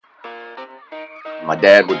my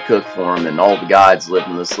dad would cook for him, and all the guides lived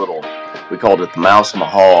in this little, we called it the Mouse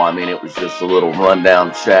Mahal. I mean, it was just a little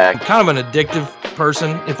rundown shack. I'm kind of an addictive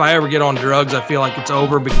person. If I ever get on drugs, I feel like it's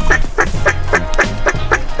over.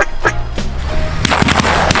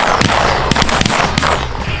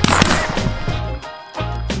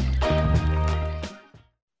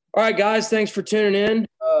 All right, guys, thanks for tuning in.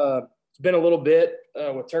 It's been a little bit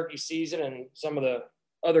with turkey season and some of the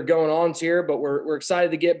other going-ons here, but we're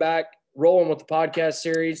excited to get back rolling with the podcast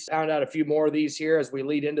series. Found out a few more of these here as we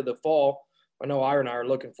lead into the fall. I know Ira and I are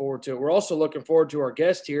looking forward to it. We're also looking forward to our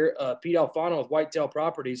guest here, Pete Alfano with Whitetail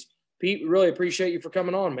Properties. Pete, we really appreciate you for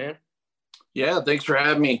coming on, man. Yeah, thanks for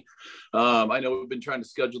having me. I know we've been trying to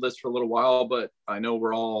schedule this for a little while, but I know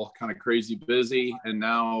we're all kind of crazy busy, and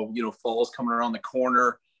now, fall's coming around the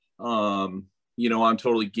corner. I'm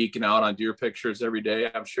totally geeking out on deer pictures every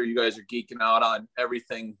day. I'm sure you guys are geeking out on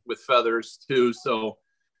everything with feathers too. So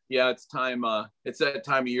yeah, it's time. It's that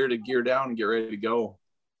time of year to gear down and get ready to go.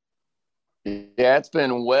 Yeah, it's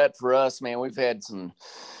been wet for us, man. We've had some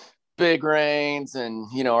big rains, and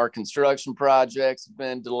our construction projects have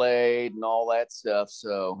been delayed and all that stuff.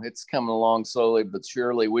 So it's coming along slowly but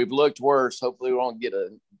surely. We've looked worse. Hopefully we won't get a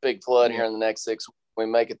big flood here in the next 6 weeks. If we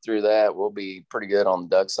make it through that, we'll be pretty good on the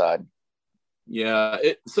duck side. Yeah.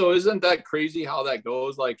 So isn't that crazy how that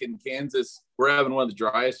goes? Like in Kansas, we're having one of the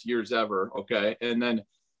driest years ever. Okay. And then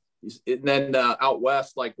out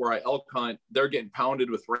west, like where I elk hunt, they're getting pounded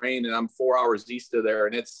with rain, and I'm 4 hours east of there.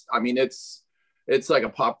 And it's like a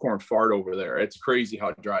popcorn fart over there. It's crazy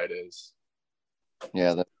how dry it is.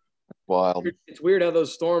 Yeah. That's wild. It's weird how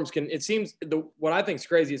those storms what I think is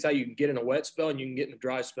crazy is how you can get in a wet spell and you can get in a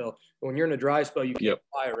dry spell. But when you're in a dry spell, you can get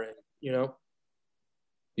fire in,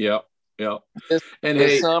 Yeah. Yeah. And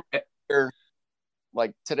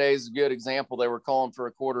like today's a good example. They were calling for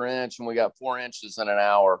a 1/4 inch, and we got 4 inches in an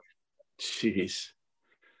hour. Jeez.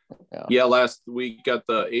 Yeah. Last week at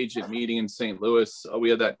the agent meeting in St. Louis,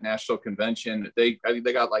 we had that national convention. I think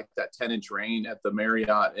they got like that 10-inch rain at the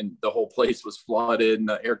Marriott, and the whole place was flooded, and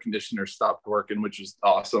the air conditioner stopped working, which is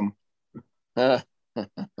awesome. God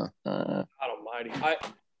almighty. I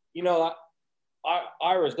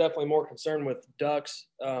was definitely more concerned with ducks.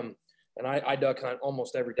 And I duck hunt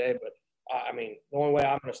almost every day, but the only way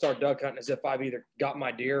I'm going to start duck hunting is if I've either got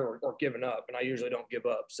my deer or given up, and I usually don't give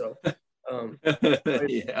up. So, yeah,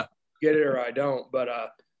 get it or I don't. But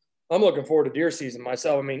I'm looking forward to deer season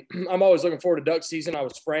myself. I'm always looking forward to duck season. I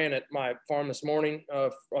was spraying at my farm this morning,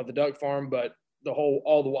 on the duck farm, but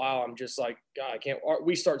all the while I'm just like, God, I can't.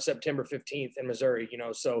 We start September 15th in Missouri,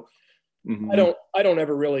 so I don't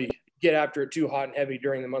ever really get after it too hot and heavy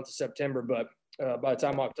during the month of September, but by the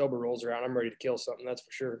time October rolls around, I'm ready to kill something. That's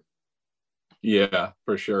for sure. Yeah,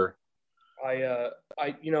 for sure. I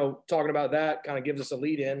talking about that kind of gives us a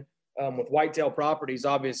lead in with Whitetail Properties.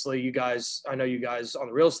 Obviously, I know you guys on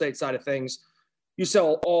the real estate side of things, you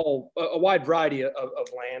sell a wide variety of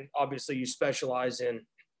land. Obviously, you specialize in,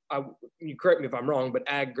 you correct me if I'm wrong, but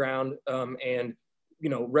ag ground and,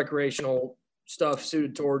 recreational stuff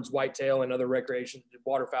suited towards whitetail and other recreation,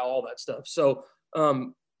 waterfowl, all that stuff. So,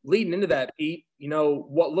 leading into that, Pete,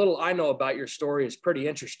 what little I know about your story is pretty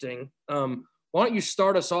interesting. Why don't you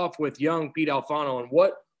start us off with young Pete Alfano, and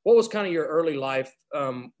what was kind of your early life?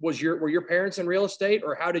 Were your parents in real estate,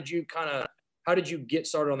 or how did you get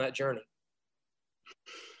started on that journey?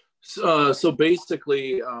 So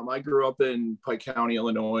basically, I grew up in Pike County,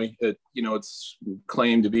 Illinois. It's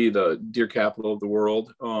claimed to be the deer capital of the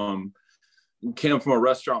world. Came from a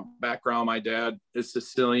restaurant background. My dad is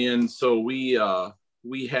Sicilian, so we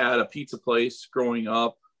had a pizza place growing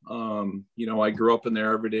up. I grew up in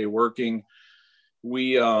there every day working.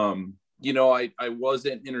 I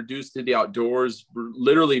wasn't introduced to the outdoors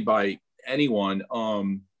literally by anyone.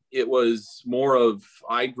 It was more of,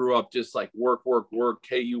 I grew up just like work.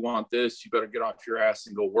 Hey, you want this? You better get off your ass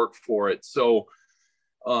and go work for it. So,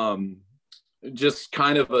 just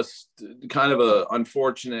kind of a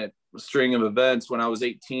unfortunate string of events. When I was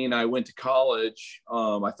 18, I went to college.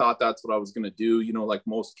 I thought that's what I was going to do. Like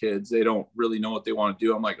most kids, they don't really know what they want to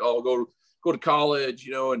do. I'm like, oh, go to college,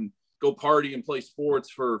 and go party and play sports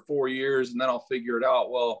for 4 years, and then I'll figure it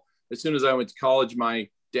out. Well, as soon as I went to college, my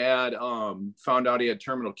dad found out he had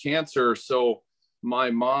terminal cancer. So my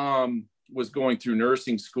mom was going through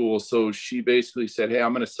nursing school. So she basically said, hey,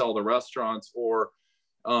 I'm going to sell the restaurants, or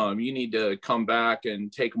you need to come back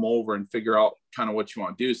and take them over and figure out kind of what you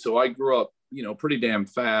want to do. So I grew up, pretty damn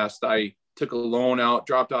fast. I took a loan out,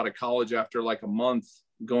 dropped out of college after like a month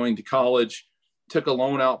going to college, took a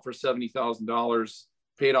loan out for $70,000,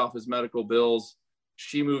 paid off his medical bills,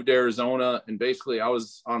 she moved to Arizona, and basically I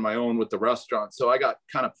was on my own with the restaurant. So I got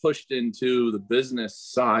kind of pushed into the business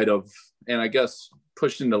side and I guess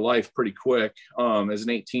pushed into life pretty quick, as an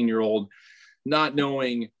 18-year-old, not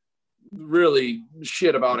knowing really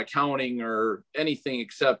shit about accounting or anything,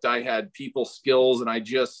 except I had people skills. And I've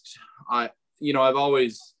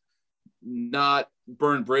always not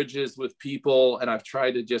burned bridges with people, and I've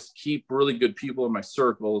tried to just keep really good people in my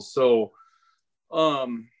circles. So,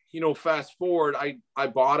 fast forward, I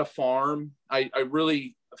bought a farm. I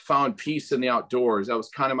really found peace in the outdoors. That was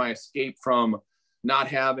kind of my escape from not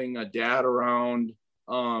having a dad around.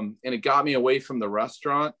 And it got me away from the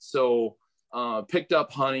restaurant. So, picked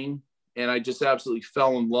up hunting, and I just absolutely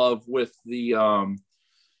fell in love with the,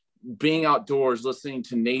 being outdoors, listening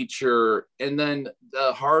to nature. And then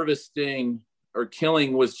the harvesting or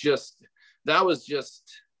killing was just,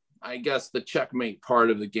 I guess, the checkmate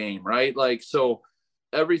part of the game, right? Like, so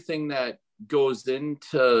everything that goes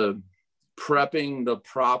into prepping the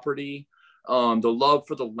property, the love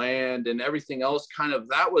for the land and everything else, kind of,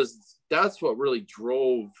 that's what really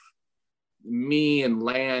drove me and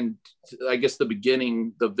land, I guess, the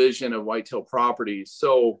vision of Whitetail Properties.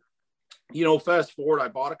 So, fast forward, I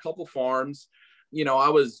bought a couple farms. I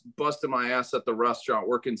was busting my ass at the restaurant,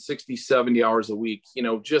 working 60, 70 hours a week,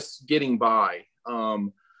 just getting by. A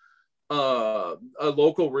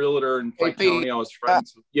local realtor in Pike County I was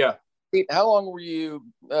friends with. Yeah. How long were you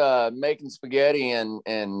making spaghetti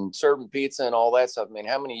and serving pizza and all that stuff? I mean,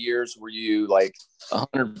 how many years were you like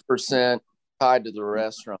 100% tied to the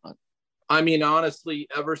restaurant? I mean, honestly,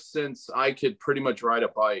 ever since I could pretty much ride a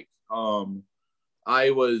bike,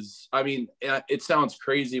 it sounds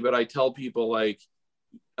crazy, but I tell people, like,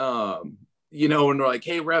 when they're like,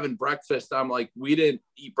 hey, we're having breakfast. I'm like, we didn't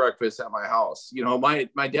eat breakfast at my house.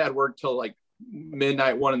 My dad worked till like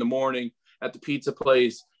midnight, 1 a.m. at the pizza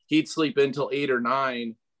place. He'd sleep until 8 or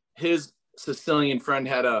 9. His Sicilian friend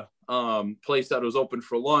had a place that was open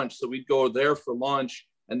for lunch. So we'd go there for lunch,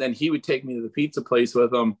 and then he would take me to the pizza place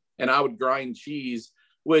with him, and I would grind cheese,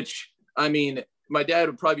 which, I mean, my dad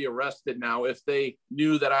would probably be arrested now if they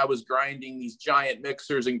knew that I was grinding these giant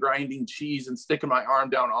mixers and grinding cheese and sticking my arm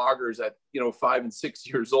down augers at, 5 and 6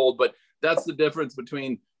 years old. But that's the difference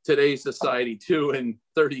between today's society too and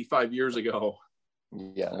 35 years ago.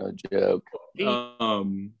 Yeah, no joke.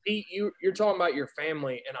 Pete, you're talking about your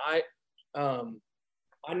family, and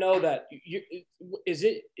I know that is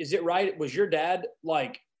it right? Was your dad,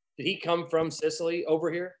 like, did he come from Sicily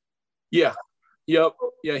over here? Yeah. Yep.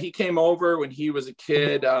 Yeah. He came over when he was a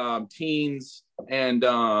kid, teens, and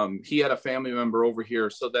he had a family member over here.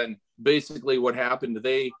 So then basically what happened,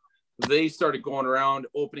 they started going around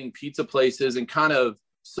opening pizza places, and kind of,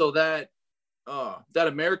 so that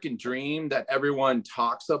American dream that everyone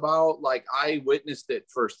talks about, like, I witnessed it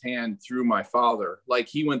firsthand through my father. Like,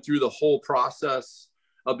 he went through the whole process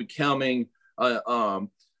of becoming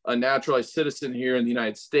a naturalized citizen here in the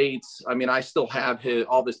United States. I mean, I still have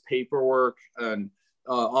all this paperwork and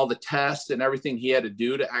all the tests and everything he had to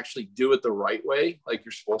do to actually do it the right way, like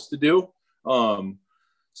you're supposed to do.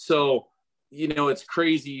 So, it's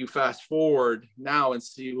crazy. You fast forward now and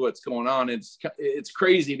see what's going on. It's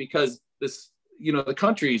crazy because this, the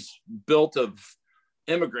country's built of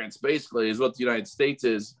immigrants, basically, is what the United States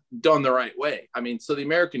is, done the right way. I mean, so the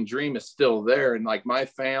American dream is still there. And like my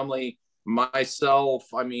family,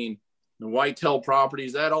 myself, I mean, the Whitetail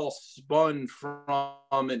Properties, that all spun from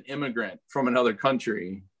an immigrant from another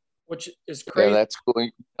country. Which is crazy. Yeah, that's cool.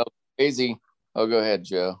 Crazy. Oh, go ahead,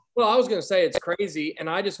 Joe. Well, I was going to say it's crazy. And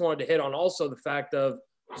I just wanted to hit on also the fact of,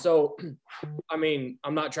 so, I mean,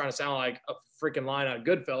 I'm not trying to sound like a freaking line out of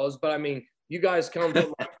Goodfellas, but I mean, you guys come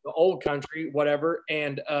from like the old country, whatever.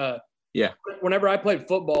 And yeah, whenever I played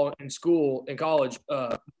football in school, in college,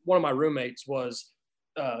 one of my roommates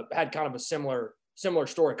had kind of a similar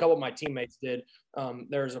story. A couple of my teammates did.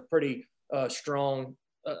 There's a pretty strong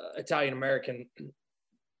Italian-American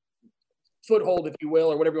foothold, if you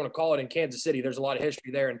will, or whatever you want to call it, in Kansas City. There's a lot of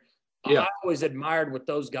history there. And I always admired with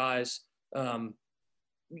those guys,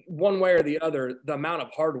 one way or the other, the amount of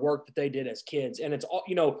hard work that they did as kids. And it's all,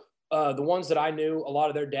 the ones that I knew, a lot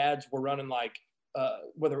of their dads were running like,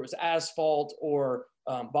 whether it was asphalt or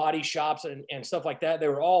body shops and stuff like that. They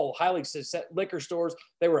were all highly successful, liquor stores.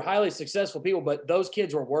 They were highly successful people, but those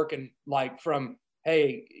kids were working like from,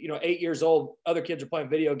 hey, 8 years old, other kids are playing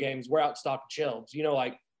video games. We're out stocking shelves,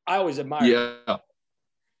 like I always admire.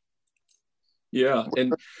 Yeah.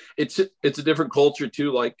 And it's a different culture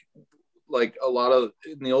too. Like a lot of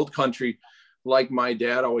in the old country, like my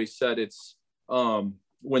dad always said, it's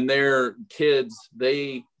when they're kids,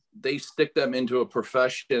 they stick them into a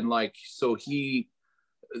profession. Like, so he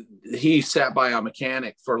he sat by a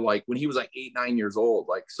mechanic for like when he was like 8, 9 years old.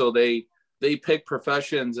 Like, so they pick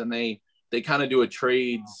professions, and they kind of do a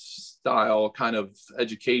trades style kind of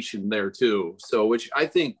education there too. So, which I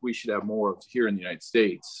think we should have more of here in the United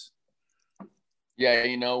States. Yeah.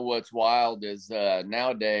 You know, what's wild is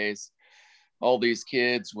nowadays, all these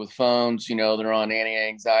kids with phones, you know, they're on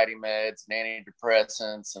anti-anxiety meds and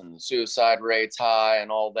antidepressants, and the suicide rate's high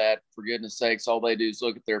and all that. For goodness sakes, all they do is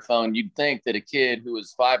look at their phone. You'd think that a kid who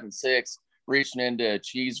was 5 and 6 reaching into a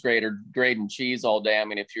cheese grater, grading cheese all day. I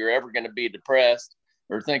mean, if you're ever going to be depressed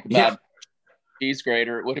or think about cheese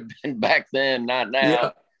grater, it would have been back then, not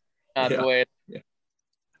now. Not the way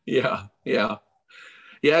Yeah,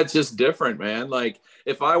 it's just different, man. Like,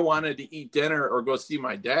 if I wanted to eat dinner or go see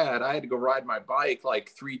my dad, I had to go ride my bike like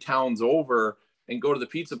 3 towns over and go to the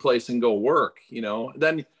pizza place and go work, you know.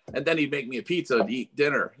 And then he'd make me a pizza to eat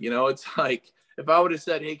dinner. You know, it's like, if I would have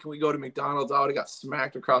said, hey, can we go to McDonald's, I would have got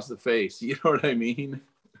smacked across the face. You know what I mean?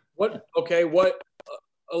 What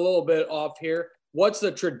a little bit off here. What's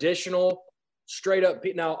the traditional straight up?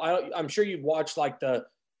 Now, I'm sure you've watched like the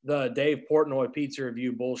Dave Portnoy pizza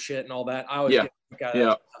review bullshit and all that. I always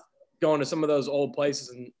get going to some of those old places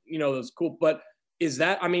and, you know, those cool. But is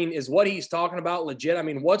what he's talking about legit? I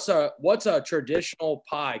mean, what's a traditional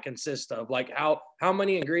pie consist of? Like, how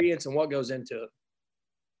many ingredients and what goes into it?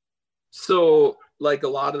 So, like, a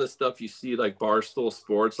lot of the stuff you see, like Barstool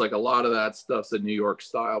Sports, like a lot of that stuff's a New York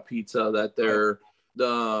style pizza that they're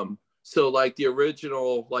so like the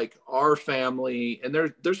original, like our family, and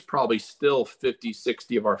there's probably still 50,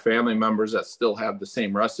 60 of our family members that still have the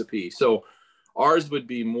same recipe. So ours would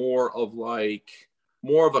be more of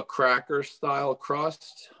a cracker style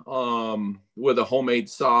crust with a homemade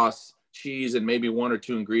sauce, cheese, and maybe 1 or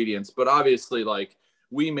 2 ingredients. But obviously, like,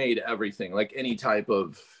 we made everything, like any type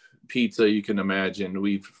of pizza you can imagine.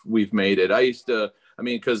 We've made it.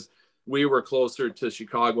 Because we were closer to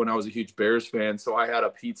Chicago when I was a huge Bears fan. So I had a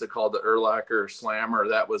pizza called the Urlacher Slammer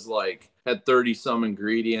that was like, had 30 some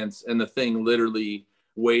ingredients, and the thing literally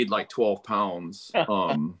weighed like 12 pounds.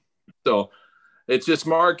 So it's just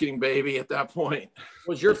marketing, baby, at that point.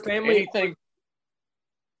 Was your family,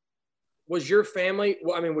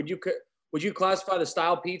 well, I mean, would you classify the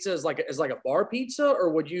style pizza as like a bar pizza, or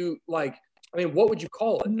would you what would you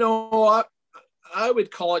call it? No, I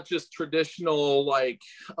would call it just traditional, like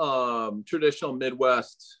traditional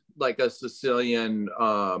Midwest, like a Sicilian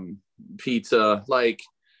pizza. Like,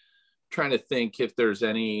 trying to think if there's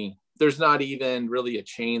not even really a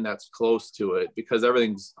chain that's close to it, because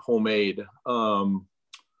everything's homemade. I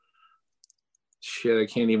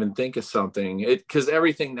can't even think of something. Because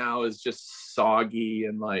everything now is just soggy,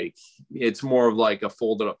 and like, it's more of like a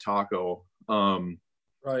folded up taco.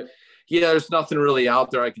 Right. Yeah, there's nothing really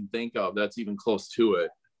out there I can think of that's even close to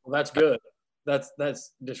it. Well, that's good. That's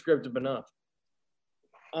descriptive enough.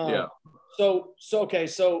 Yeah. So okay.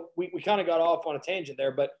 So we kind of got off on a tangent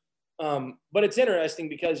there, but it's interesting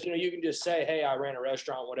because, you know, you can just say, hey, I ran a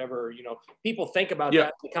restaurant, whatever, you know, people think about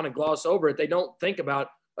that. They kind of gloss over it. They don't think about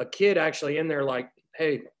a kid actually in there, like,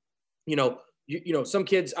 hey, you know, some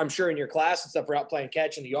kids, I'm sure in your class and stuff, are out playing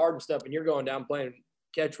catch in the yard and stuff, and you're going down playing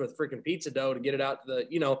catch with freaking pizza dough to get it out to the,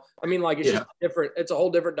 you know, I mean, like, it's just different. It's a whole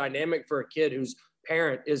different dynamic for a kid whose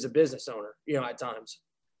parent is a business owner, you know, at times.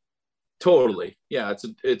 Totally. Yeah.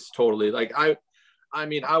 It's totally like, I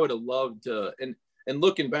would have loved to, and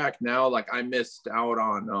looking back now, like, I missed out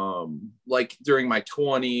on, like, during my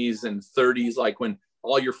 20s and 30s, like when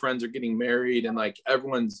all your friends are getting married and like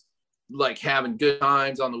everyone's like having good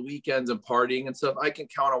times on the weekends and partying and stuff. I can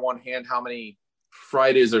count on one hand how many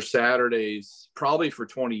Fridays or Saturdays, probably for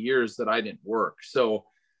 20 years, that I didn't work. So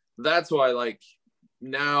that's why, like,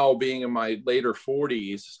 now being in my later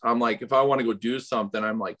 40s, I'm like, if I want to go do something,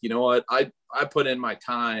 I'm like, you know what, I put in my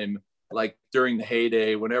time, like during the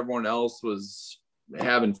heyday when everyone else was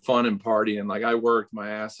having fun and partying. Like, I worked my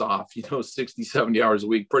ass off, you know, 60, 70 hours a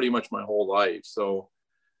week, pretty much my whole life. So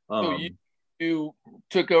you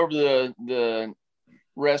took over the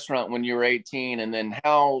restaurant when you were 18, and then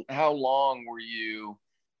how long were you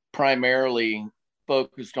primarily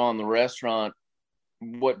focused on the restaurant?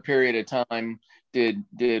 What period of time did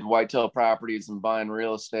Whitetail Properties and buying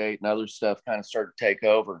real estate and other stuff kind of start to take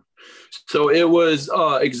over? So it was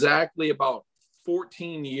exactly about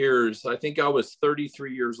 14 years. I think I was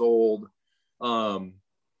 33 years old. Kind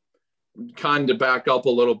of back up a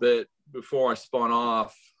little bit before I spun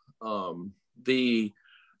off.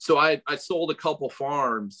 So I sold a couple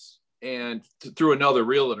farms and through another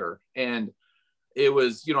realtor, and it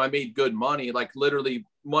was, you know, I made good money, like literally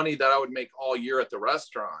money that I would make all year at the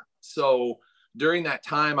restaurant. So during that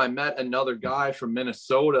time, I met another guy from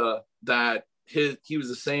Minnesota that he was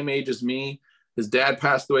the same age as me. His dad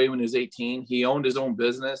passed away when he was 18. He owned his own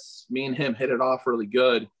business. Me and him hit it off really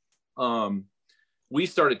good. We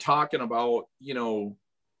started talking about, you know,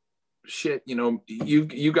 shit, you know,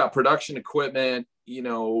 you got production equipment, you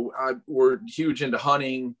know, we're huge into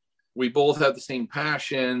hunting. We both have the same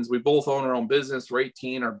passions. We both own our own business. We're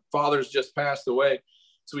 18. Our fathers just passed away.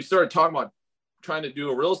 So we started talking about trying to do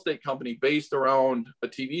a real estate company based around a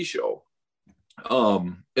TV show.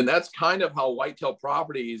 And that's kind of how Whitetail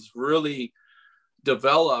Properties really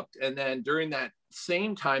developed. And then during that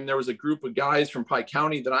same time, there was a group of guys from Pike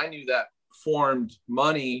County that I knew that formed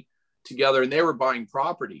money together, and they were buying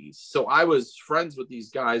properties. So I was friends with these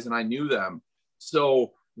guys and I knew them.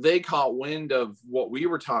 So they caught wind of what we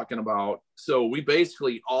were talking about. So we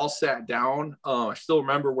basically all sat down. I still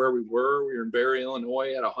remember where we were. We were in Barry,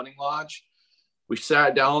 Illinois at a hunting lodge. We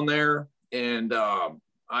sat down there and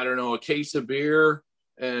I don't know, a case of beer.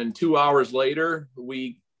 And 2 hours later,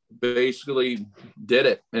 we basically did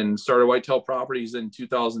it and started Whitetail Properties in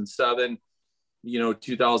 2007, you know,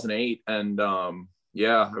 2008. And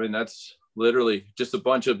yeah, I mean, that's literally just a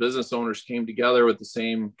bunch of business owners came together with the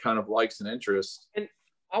same kind of likes and interests. And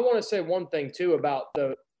I want to say one thing too about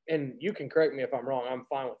and you can correct me if I'm wrong. I'm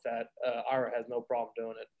fine with that. Ira has no problem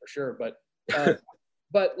doing it for sure.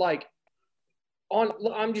 But like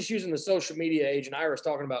I'm just using the social media age, and Ira's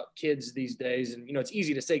talking about kids these days. And, you know, it's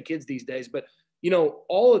easy to say kids these days, but you know,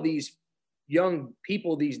 all of these young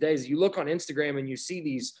people these days, you look on Instagram and you see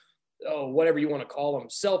these, whatever you want to call them,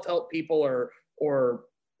 self-help people or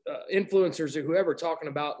influencers or whoever talking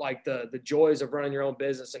about like the joys of running your own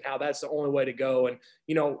business and how that's the only way to go. And,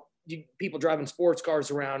 you know, people driving sports cars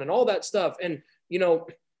around and all that stuff. And, you know,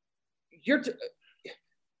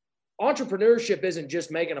 entrepreneurship isn't just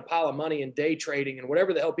making a pile of money and day trading and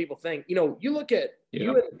whatever the hell people think. You know, you look at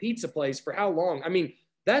you at the pizza place for how long? I mean,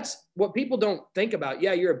 that's what people don't think about.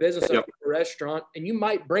 Yeah, you're a business owner, a restaurant, and you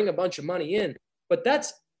might bring a bunch of money in, but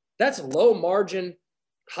that's low margin,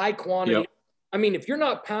 high quantity. I mean, if you're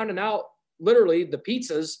not pounding out literally the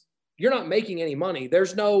pizzas, you're not making any money.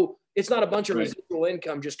 It's not a bunch of residual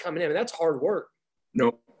income just coming in. And that's hard work.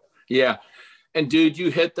 No. Yeah. And dude, you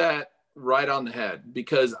hit that right on the head,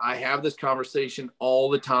 because I have this conversation all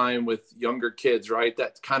the time with younger kids, right?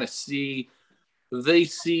 That kind of see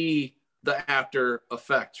the after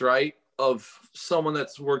effects, right? Of someone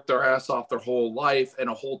that's worked their ass off their whole life and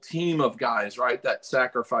a whole team of guys, right? That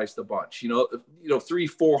sacrificed a bunch, you know,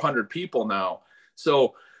 300-400 people now.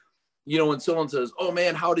 So, you know, when someone says, oh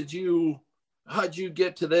man, how'd you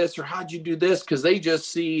get to this? Or how'd you do this? Cause they just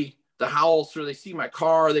see the house or they see my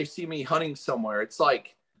car, they see me hunting somewhere. It's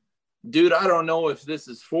like, dude, I don't know if this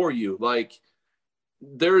is for you. Like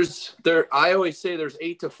I always say there's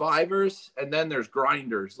 8 to 5ers and then there's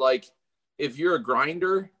grinders. Like if you're a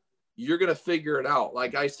grinder, you're going to figure it out.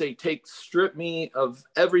 Like I say, strip me of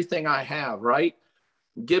everything I have, right?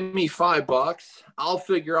 Give me $5. I'll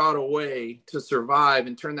figure out a way to survive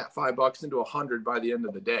and turn that $5 into 100 by the end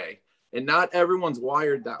of the day. And not everyone's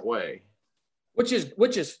wired that way. Which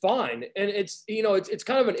is fine. And it's, you know, it's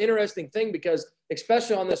kind of an interesting thing because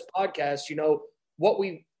especially on this podcast, you know,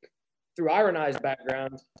 through Ira and I's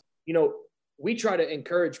background, you know, we try to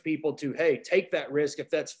encourage people to, hey, take that risk if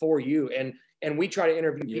that's for you. And we try to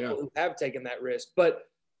interview people who have taken that risk. But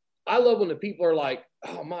I love when the people are like,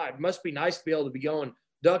 oh my, it must be nice to be able to be going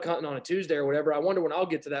duck hunting on a Tuesday or whatever. I wonder when I'll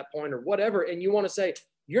get to that point or whatever. And you want to say,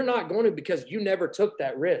 you're not going to, because you never took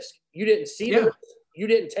that risk. You didn't see the risk. You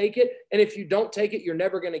didn't take it. And if you don't take it, you're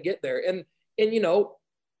never going to get there. And, you know,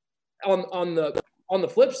 on the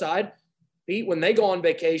flip side, Pete, when they go on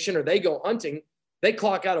vacation or they go hunting, they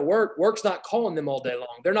clock out of work. Work's not calling them all day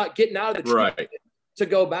long. They're not getting out of the tree to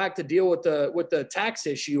go back to deal with the tax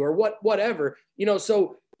issue or whatever, you know,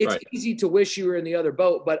 so it's easy to wish you were in the other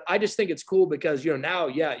boat, but I just think it's cool because, you know, now,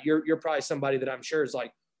 you're probably somebody that I'm sure is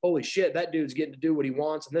like, holy shit, that dude's getting to do what he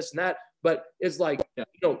wants and this and that. But it's like, you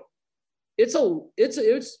know, it's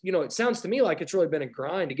you know, it sounds to me like it's really been a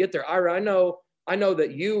grind to get there. Ira, I know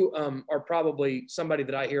that you are probably somebody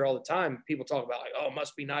that I hear all the time. People talk about like, oh, it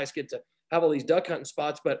must be nice get to have all these duck hunting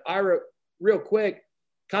spots. But Ira, real quick,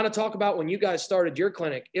 kind of talk about when you guys started your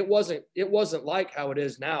clinic. It wasn't like how it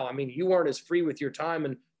is now. I mean, you weren't as free with your time,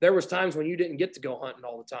 and there was times when you didn't get to go hunting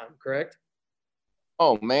all the time, correct?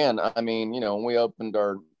 Oh man, I mean, you know, when we opened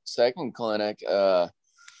our second clinic,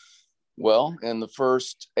 well, in the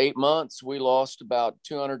first 8 months, we lost about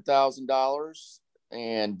 $200,000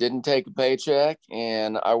 and didn't take a paycheck.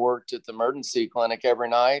 And I worked at the emergency clinic every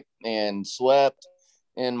night and slept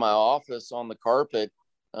in my office on the carpet,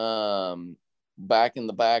 back in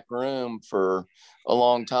the back room for a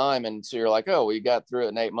long time. And so you're like, oh, we got through it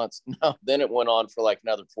in 8 months. No, then it went on for like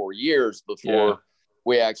another 4 years before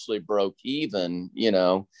we actually broke even,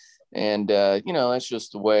 and, that's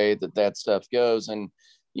just the way that stuff goes. And,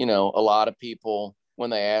 a lot of people, when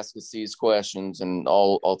they ask us these questions, and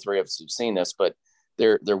all three of us have seen this, but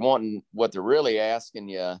they're wanting, what they're really asking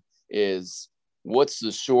you is, what's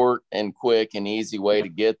the short and quick and easy way to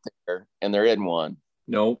get there? And there isn't one.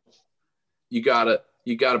 Nope. You gotta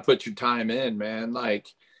put your time in, man. Like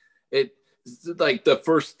the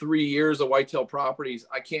first 3 years of Whitetail Properties,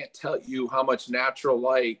 I can't tell you how much Natural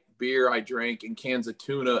Light beer I drank and cans of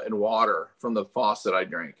tuna and water from the faucet I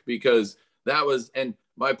drank, because and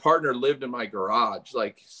my partner lived in my garage,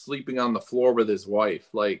 like sleeping on the floor with his wife.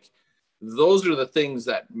 Like, those are the things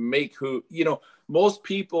that make most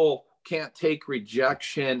people can't take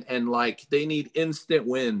rejection, and like, they need instant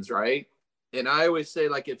wins, right? And I always say,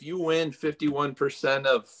 like, if you win 51%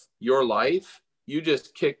 of your life, you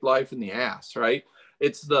just kicked life in the ass, right?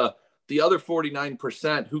 It's the other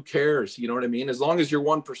 49%, who cares? You know what I mean? As long as you're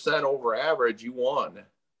 1% over average, you won.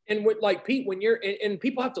 And like Pete, when you're, and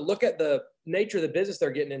people have to look at the nature of the business they're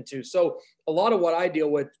getting into. So a lot of what I deal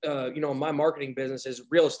with, my marketing business is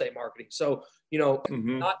real estate marketing. So,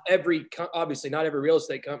 obviously not every real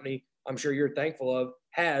estate company, I'm sure you're thankful of,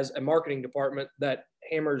 has a marketing department that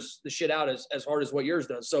hammers the shit out as hard as what yours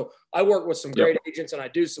does. So I work with some great agents, and I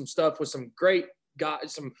do some stuff with some great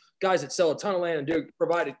guys, some guys that sell a ton of land and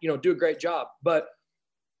do a great job. But,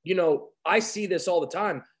 I see this all the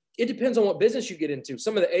time. It depends on what business you get into.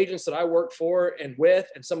 Some of the agents that I work for and with,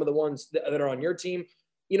 and some of the ones that are on your team,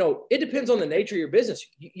 it depends on the nature of your business.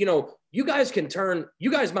 You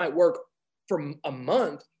guys might work for a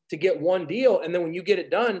month to get one deal. And then when you get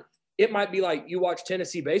it done, it might be like you watch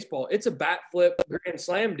Tennessee baseball. It's a bat flip grand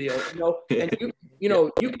slam deal, and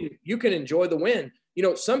you can enjoy the win.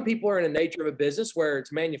 Some people are in the nature of a business where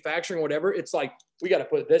it's manufacturing, whatever. It's like, we got to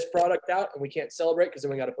put this product out and we can't celebrate because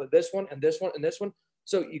then we got to put this one and this one and this one.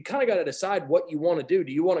 So you kind of got to decide what you want to do.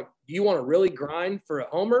 Do you want to really grind for a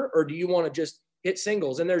homer, or do you want to just hit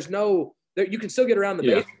singles? And you can still get around the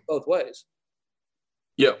base both ways.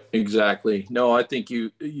 Yep, exactly. No, I think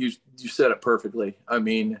you said it perfectly. I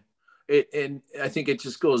mean, and I think it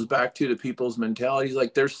just goes back to the people's mentalities.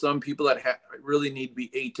 Like, there's some people that really need to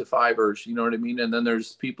be 8 to 5ers, you know what I mean? And then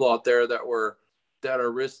there's people out there that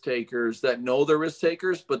are risk takers, that know they're risk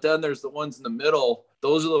takers. But then there's the ones in the middle.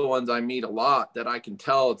 Those are the ones I meet a lot, that I can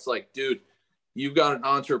tell. It's like, dude, you've got an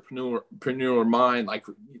entrepreneur mind. Like,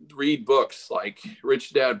 read books, like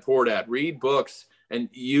Rich Dad, Poor Dad. Read books, and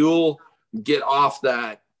you'll get off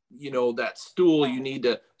that, that stool.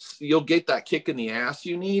 You'll get that kick in the ass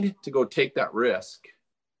you need to go take that risk.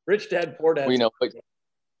 Rich Dad, Poor Dad.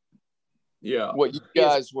 What you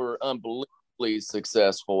guys were unbelievably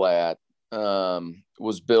successful at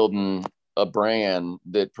was building a brand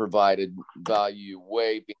that provided value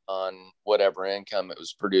way beyond whatever income it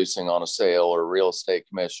was producing on a sale or real estate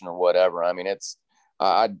commission or whatever. I mean,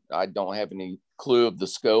 I don't have any clue of the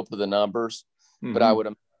scope of the numbers, but I would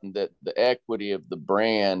imagine that the equity of the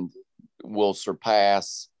brand will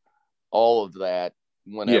surpass all of that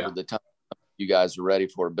whenever the time you guys are ready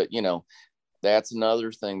for it. But, that's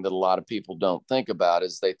another thing that a lot of people don't think about,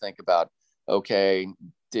 is they think about, okay,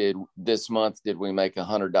 did we make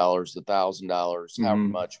 $100, $1,000, however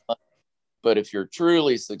much money? But if you're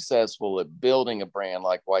truly successful at building a brand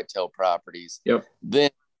like Whitetail Properties, then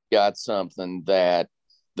you got something that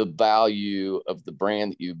the value of the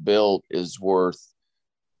brand that you built is worth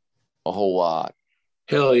a whole lot.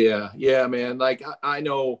 Hell yeah. Yeah, man. Like, I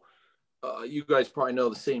know you guys probably know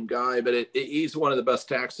the same guy, but he's one of the best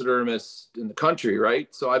taxidermists in the country, right?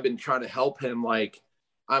 So I've been trying to help him. Like,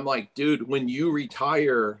 I'm like, dude, when you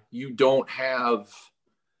retire, you're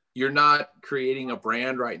not creating a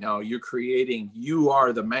brand right now. You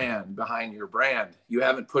are the man behind your brand. You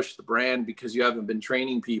haven't pushed the brand because you haven't been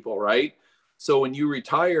training people, right? So when you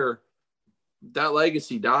retire, that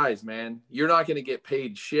legacy dies, man. You're not going to get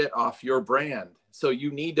paid shit off your brand. So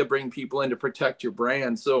you need to bring people in to protect your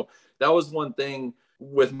brand. So that was one thing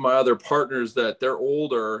with my other partners, that they're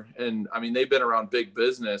older, and I mean, they've been around big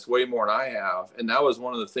business way more than I have. And that was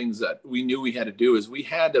one of the things that we knew we had to do, is we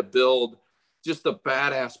had to build just a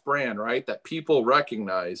badass brand, right? That people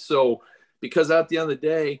recognize. So, because at the end of the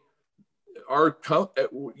day, a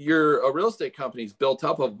real estate company is built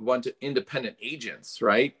up of a bunch of independent agents,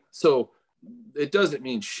 right? So it doesn't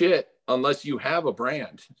mean shit unless you have a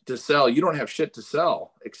brand to sell. You don't have shit to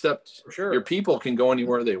sell, except your people can go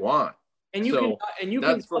anywhere they want. And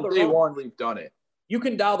that's from day one, we've done it. You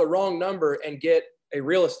can dial the wrong number and get a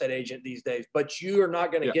real estate agent these days, but you are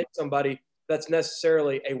not going to get somebody that's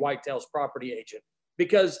necessarily a Whitetail's property agent,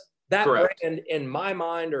 because that Correct. brand in my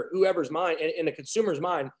mind, or whoever's mind, in the consumer's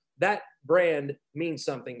mind, that brand means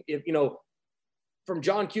something. If, you know, from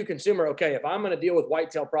John Q consumer, okay, if I'm going to deal with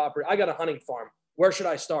Whitetail property, I got a hunting farm. Where should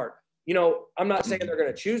I start? You know, I'm not saying they're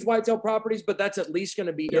going to choose Whitetail properties, but that's at least going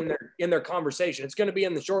to be in their conversation. It's going to be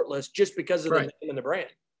in the short list just because of the name and the brand.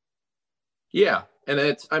 Yeah. And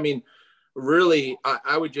it's, I mean, really,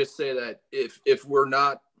 I would just say that if we're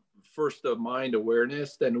not first of mind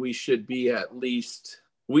awareness, then we should be at least,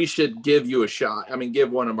 we should give you a shot. I mean,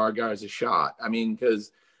 give one of our guys a shot. I mean,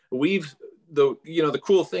 because the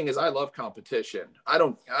cool thing is I love competition. I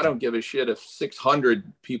don't give a shit if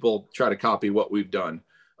 600 people try to copy what we've done.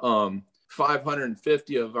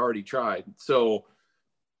 550 have already tried. So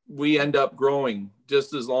we end up growing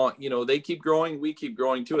just as long, you know, they keep growing, we keep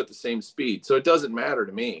growing too at the same speed. So it doesn't matter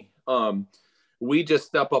to me. We just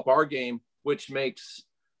step up our game, which makes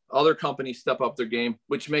other companies step up their game,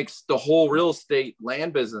 which makes the whole real estate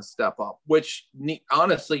land business step up, which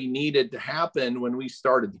honestly needed to happen when we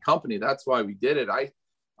started the company. That's why we did it.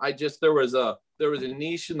 I just, there was a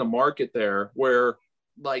niche in the market there where,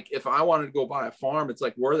 like, if I wanted to go buy a farm, it's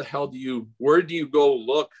like, where do you go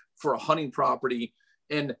look for a hunting property?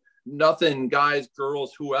 And nothing, guys,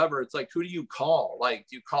 girls, whoever, it's like, who do you call? Like,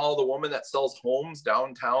 do you call the woman that sells homes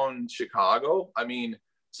downtown Chicago? I mean,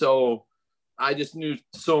 so I just knew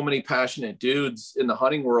so many passionate dudes in the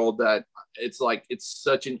hunting world that it's like, it's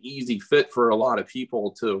such an easy fit for a lot of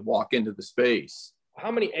people to walk into the space.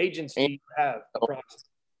 How many agents do you have?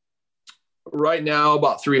 Right now,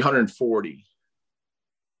 about 340.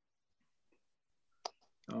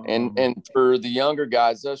 And for the younger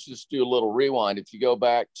guys, let's just do a little rewind. If you go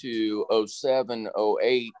back to 07,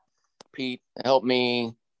 08, Pete, help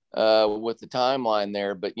me with the timeline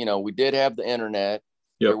there. But, you know, we did have the internet.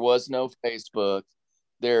 Yep. There was no Facebook.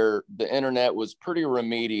 The internet was pretty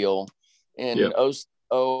remedial. In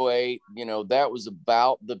 08, you know, that was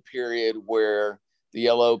about the period where the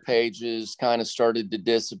yellow pages kind of started to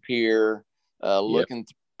disappear. Looking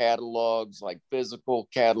through catalogs, like physical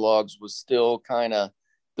catalogs, was still kind of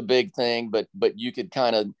the big thing, but you could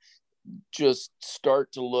kind of just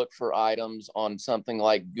start to look for items on something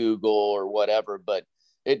like Google or whatever. But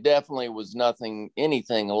it definitely was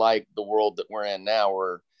anything like the world that we're in now,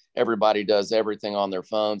 where everybody does everything on their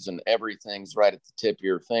phones and everything's right at the tip of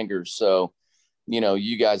your fingers. So, you know,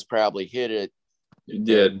 you guys probably hit it. You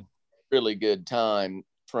did. Really good time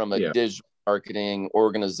from a digital marketing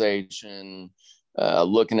organization,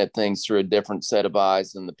 looking at things through a different set of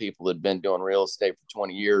eyes than the people that had been doing real estate for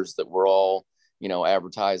 20 years that were all, you know,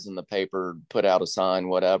 advertising the paper, put out a sign,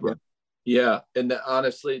 whatever. Yeah. And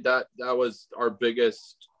honestly, that was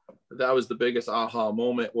the biggest aha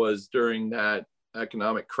moment, was during that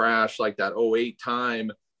economic crash, like that 08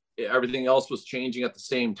 time. Everything else was changing at the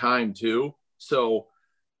same time too. So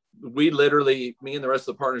we literally, me and the rest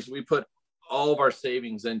of the partners, we put all of our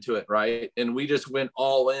savings into it. Right. And we just went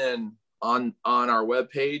all in on our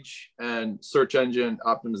webpage and search engine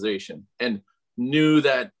optimization, and knew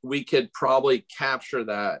that we could probably capture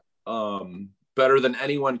that better than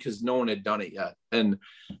anyone, because no one had done it yet. And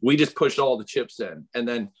we just pushed all the chips in. And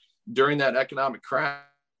then during that economic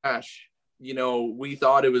crash, you know, we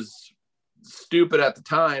thought it was stupid at the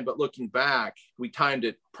time, but looking back, we timed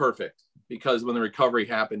it perfect, because when the recovery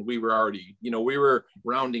happened, we were already, you know, we were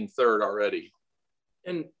rounding third already.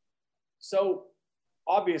 And so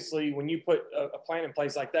obviously, when you put a plan in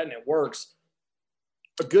place like that and it works,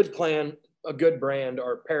 a good plan, a good brand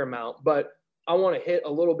are paramount. But I want to hit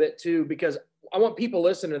a little bit too, because I want people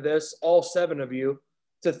listening to this, all 7 of you,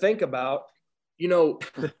 to think about, you know,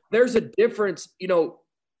 there's a difference. You know,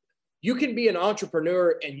 you can be an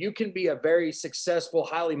entrepreneur and you can be a very successful,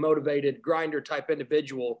 highly motivated grinder type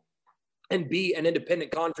individual and be an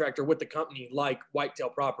independent contractor with the company like Whitetail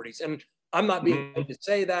Properties. And I'm not being paid to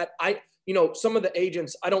say that. You know, some of the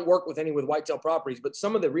agents, I don't work with any with Whitetail Properties, but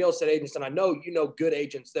some of the real estate agents, and I know, you know, good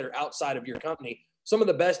agents that are outside of your company, some of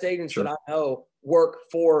the best agents that I know work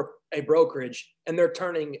for a brokerage, and they're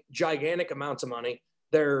turning gigantic amounts of money.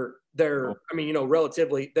 They're I mean, you know,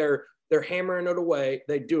 relatively, they're hammering it away.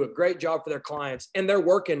 They do a great job for their clients, and they're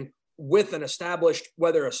working with an established,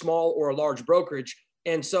 whether a small or a large brokerage.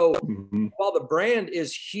 And so while the brand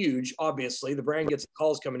is huge, obviously the brand gets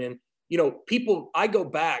calls coming in, you know, I go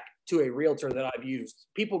back to a realtor that I've used.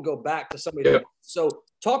 People go back to somebody. So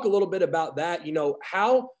talk a little bit about that. You know,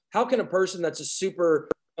 how can a person that's a super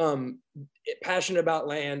passionate about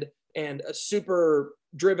land and a super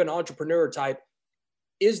driven entrepreneur type,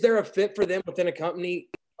 is there a fit for them within a company,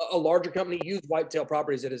 a larger company? Use Whitetail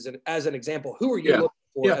Properties as an example. Who are you looking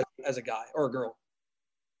for as a guy or a girl?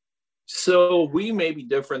 So we may be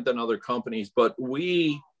different than other companies, but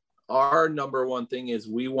our number one thing is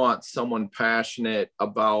we want someone passionate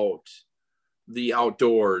about the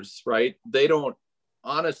outdoors, right? They don't,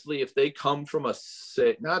 honestly, if they come from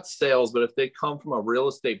not sales, but if they come from a real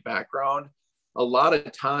estate background, a lot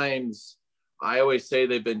of times I always say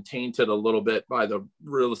they've been tainted a little bit by the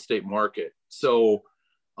real estate market. So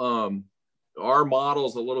our model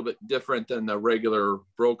is a little bit different than the regular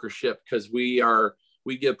brokership because we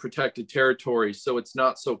give protected territory. So it's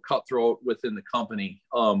not so cutthroat within the company.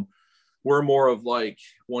 We're more of like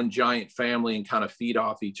one giant family and kind of feed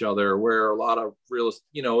off each other, where a lot of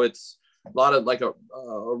it's a lot of like a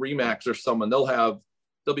Remax or someone, there'll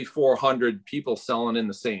be 400 people selling in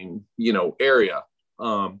the same, area.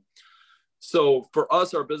 So for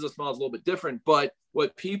us, our business model is a little bit different, but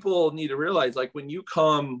what people need to realize, like when you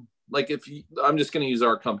come, like I'm just going to use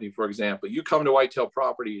our company, for example, you come to Whitetail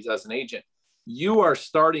Properties as an agent, you are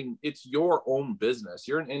starting, it's your own business.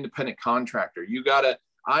 You're an independent contractor.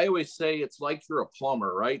 I always say it's like you're a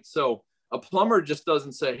plumber, right? So a plumber just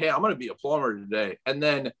doesn't say, hey, I'm going to be a plumber today. And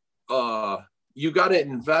then you got to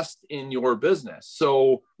invest in your business.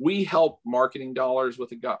 So we help marketing dollars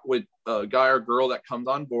with a guy or girl that comes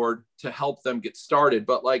on board to help them get started.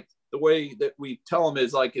 But like the way that we tell them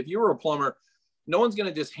is like, if you were a plumber, no one's going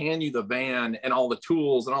to just hand you the van and all the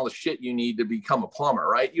tools and all the shit you need to become a plumber,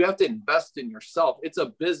 right? You have to invest in yourself. It's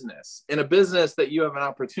a business, and a business that you have an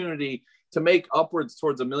opportunity to make upwards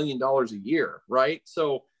towards $1 million a year, right?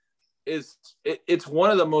 So it's one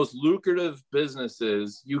of the most lucrative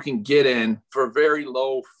businesses you can get in for very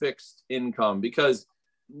low fixed income, because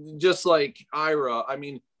just like Ira, I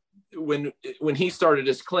mean, when he started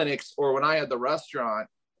his clinics or when I had the restaurant,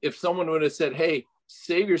 if someone would have said, hey,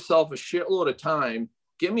 save yourself a shitload of time,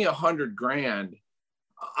 give me $100,000,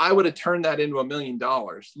 I would have turned that into $1 million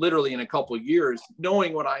literally in a couple of years,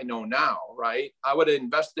 knowing what I know now, right? I would have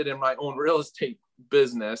invested in my own real estate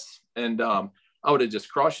business and I would have just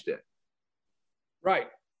crushed it. Right.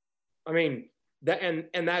 I mean, and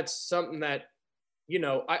that's something that,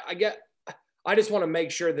 I just want to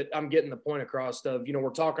make sure that I'm getting the point across of, we're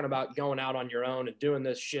talking about going out on your own and doing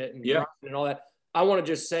this shit and and all that. I want to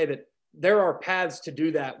just say that there are paths to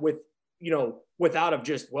do that without of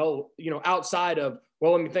just, outside of,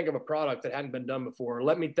 well, let me think of a product that hadn't been done before.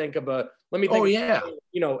 Let me think of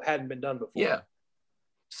hadn't been done before. Yeah.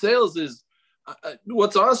 Sales is,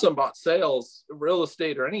 what's awesome about sales, real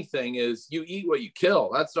estate or anything, is you eat what you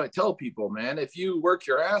kill. That's what I tell people, man. If you work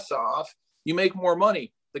your ass off, you make more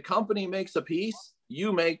money. The company makes a piece,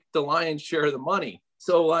 you make the lion's share of the money.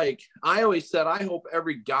 So like I always said, I hope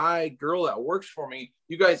every guy, girl that works for me,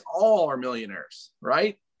 you guys all are millionaires,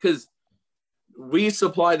 right? Because we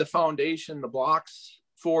supply the foundation, the blocks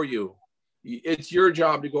for you. It's your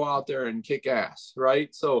job to go out there and kick ass,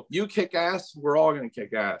 right? So you kick ass, we're all going to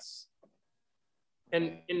kick ass.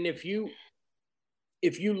 And if you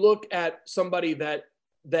look at somebody that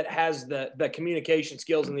has the communication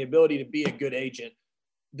skills and the ability to be a good agent,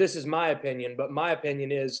 this is my opinion, but my opinion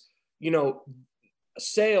is,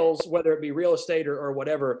 sales, whether it be real estate or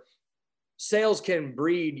whatever, sales can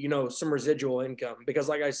breed, some residual income. Because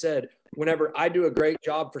like I said, whenever I do a great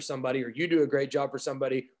job for somebody, or you do a great job for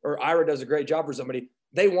somebody, or Ira does a great job for somebody,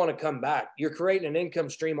 they want to come back. You're creating an income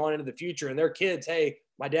stream on into the future, and their kids, hey,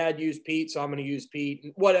 my dad used Pete, so I'm going to use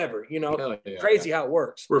Pete, whatever, crazy how it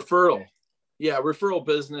works. Referral. Yeah. Referral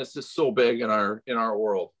business is so big in our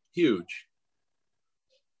world. Huge.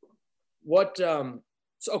 So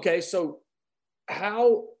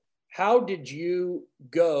how did you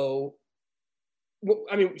go?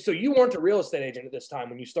 I mean, so you weren't a real estate agent at this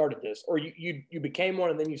time when you started this, or you became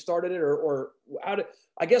one and then you started it, or how did,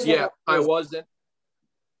 I guess. Yeah, I wasn't.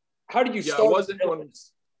 How did you start? I wasn't.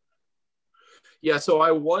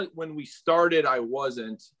 When we started, I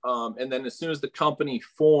wasn't. And then as soon as the company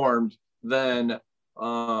formed, then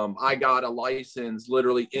I got a license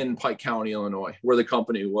literally in Pike County, Illinois, where the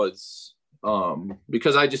company was,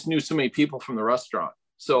 because I just knew so many people from the restaurant.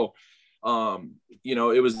 So,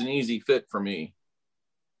 it was an easy fit for me.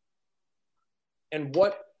 And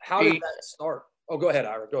how did that start? Oh, go ahead,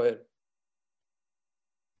 Ira, go ahead.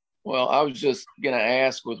 Well, I was just going to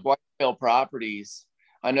ask, with Whitetail Properties,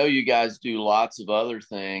 I know you guys do lots of other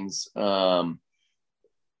things. And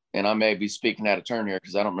I may be speaking out of turn here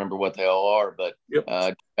because I don't remember what they all are, but yep.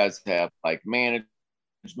 You guys have like management,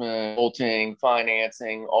 consulting,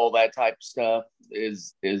 financing, all that type of stuff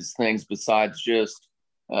is things besides just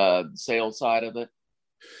the sales side of it.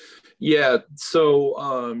 Yeah.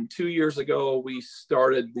 So 2 years ago, we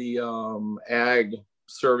started the ag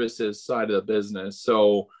services side of the business.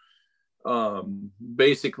 So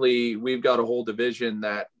Basically we've got a whole division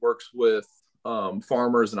that works with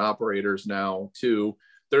farmers and operators now too.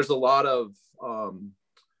 There's a lot of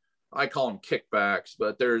I call them kickbacks,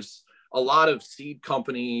 but there's a lot of seed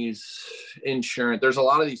companies, insurance. There's a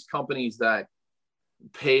lot of these companies that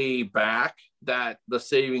pay back that the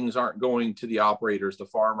savings aren't going to the operators, the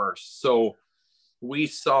farmers. So we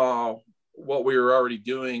saw what we were already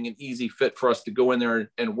doing, an easy fit for us to go in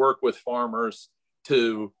there and work with farmers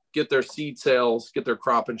to get their seed sales, get their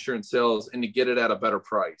crop insurance sales, and to get it at a better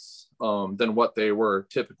price than what they were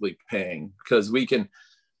typically paying. Because we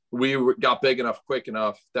got big enough, quick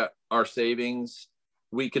enough that our savings,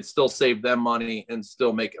 we could still save them money and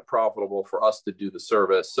still make it profitable for us to do the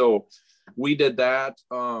service. So we did that.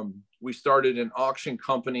 We started an auction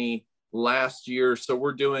company last year. So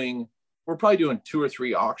we're probably doing 2 or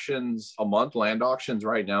 3 auctions a month, land auctions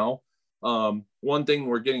right now. One thing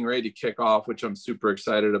we're getting ready to kick off, which I'm super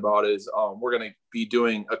excited about, is we're going to be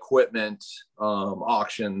doing equipment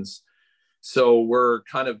auctions. So we're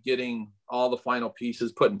kind of getting all the final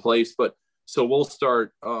pieces put in place, but so we'll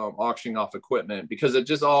start auctioning off equipment, because it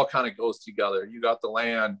just all kind of goes together. You got the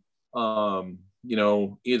land, you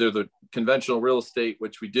know, either the conventional real estate,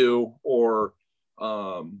 which we do, or,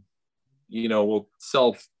 you know, we'll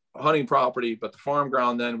sell hunting property, but the farm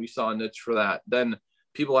ground, then we saw a niche for that. Then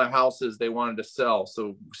people have houses they wanted to sell,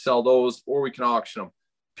 so sell those, or we can auction them.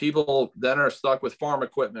 People then are stuck with farm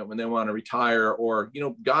equipment when they want to retire, or, you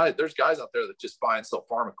know, there's guys out there that just buy and sell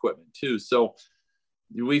farm equipment too. So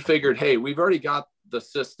we figured, hey, we've already got the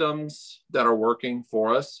systems that are working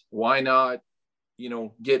for us. Why not, you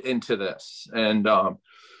know, get into this? And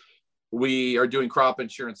we are doing crop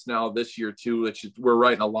insurance now this year too, which we're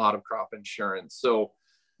writing a lot of crop insurance. So,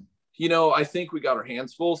 you know, I think we got our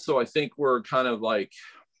hands full. So I think we're kind of like,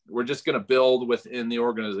 we're just going to build within the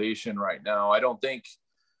organization right now. I don't think,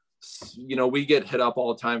 you know, we get hit up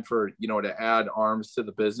all the time for, you know, to add arms to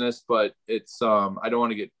the business, but it's, I don't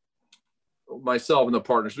want to get, myself and the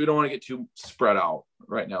partners, we don't want to get too spread out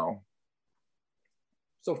right now.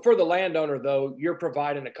 So for the landowner, though, you're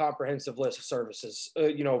providing a comprehensive list of services,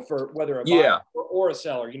 you know, for whether a buyer or a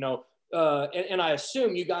seller, you know, and I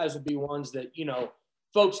assume you guys would be ones that, you know,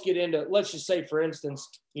 folks get into. Let's just say, for instance,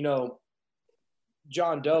 you know,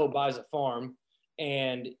 John Doe buys a farm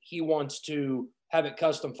and he wants to have it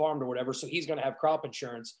custom farmed or whatever. So he's going to have crop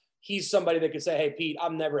insurance. He's somebody that could say, hey, Pete,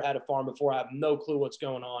 I've never had a farm before. I have no clue what's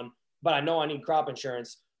going on, but I know I need crop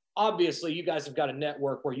insurance. Obviously, you guys have got a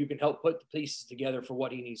network where you can help put the pieces together for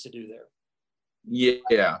what he needs to do there.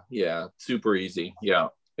 Yeah. Super easy. Yeah.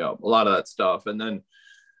 A lot of that stuff. And then,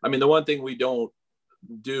 I mean, the one thing we don't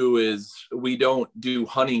do is we don't do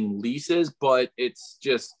hunting leases, but it's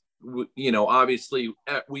just, you know, obviously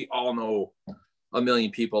we all know a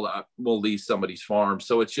million people that will lease somebody's farm.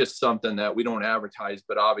 So it's just something that we don't advertise,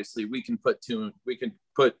 but obviously we can put two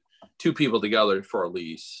people together for a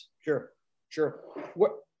lease. Sure.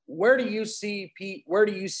 Where do you see, Pete, where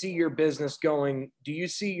do you see your business going? Do you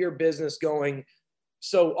see your business going?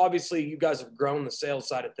 So obviously you guys have grown the sales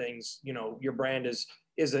side of things. You know, your brand is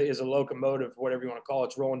a locomotive, whatever you want to call it.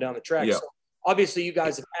 It's rolling down the track. Yeah. So obviously you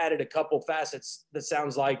guys have added a couple facets that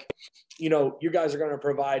sounds like, you know, you guys are going to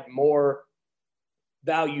provide more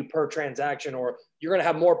value per transaction, or you're going to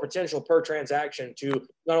have more potential per transaction to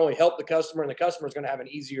not only help the customer, and the customer is going to have an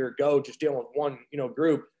easier go just dealing with one, you know,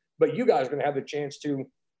 group, but you guys are going to have the chance to,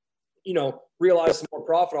 you know, realize some more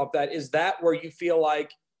profit off that. Is that where you feel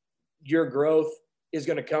like your growth is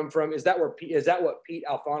going to come from? Is that what Pete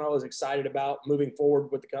Alfano is excited about moving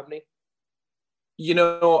forward with the company? You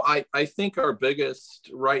know, I think our biggest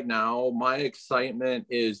right now, my excitement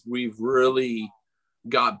is we've really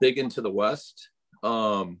got big into the West.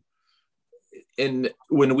 And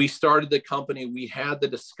when we started the company, we had the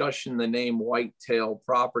discussion, the name Whitetail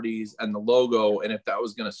Properties and the logo, and if that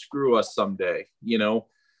was going to screw us someday, you know.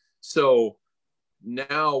 So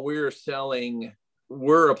now we're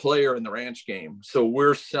a player in the ranch game. So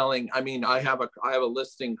we're selling, I mean, I have a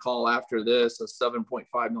listing call after this, a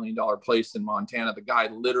 $7.5 million place in Montana. The guy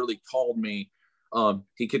literally called me.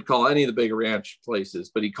 He could call any of the big ranch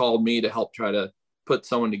places, but he called me to help try to put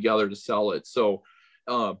someone together to sell it. So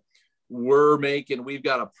we've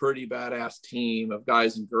got a pretty badass team of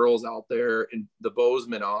guys and girls out there in the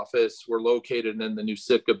Bozeman office. We're located in the new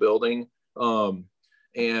Sitka building.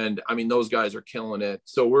 And I mean, those guys are killing it.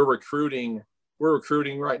 So we're recruiting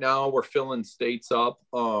right now. We're filling states up.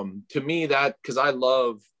 To me, cause I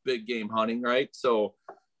love big game hunting, right? So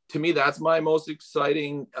to me, that's my most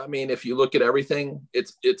exciting. I mean, if you look at everything,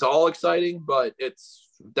 it's all exciting, but it's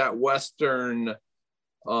that Western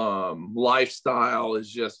lifestyle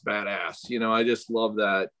is just badass. You know, I just love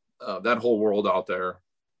that. that whole world out there.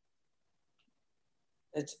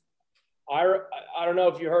 It's Ira. I don't know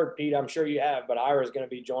if you heard, Pete. I'm sure you have, but Ira is going to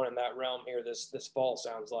be joining that realm here this fall.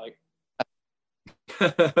 Sounds like.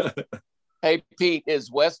 Hey, Pete,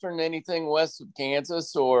 is Western anything west of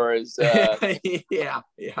Kansas, or is yeah.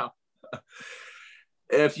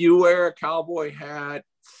 If you wear a cowboy hat,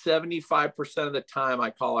 75% of the time I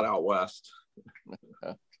call it out west.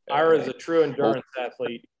 Ira is a true endurance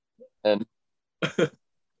athlete. And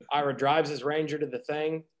Ira drives his Ranger to the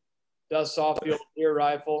thing, does soft field deer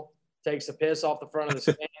rifle, takes a piss off the front of the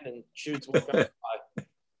stand, and shoots one.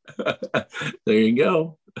 There you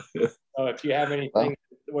go. So if you have anything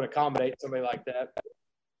that would accommodate somebody like that.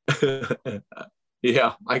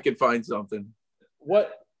 Yeah, I could find something.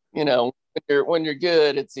 What, when you're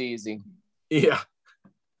good, it's easy. Yeah.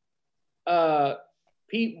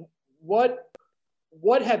 Pete, what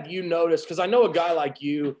have you noticed? Because I know a guy like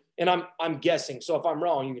you, and I'm guessing, so if I'm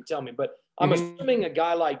wrong, you can tell me, but I'm assuming a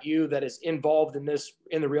guy like you that is involved in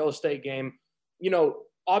the real estate game,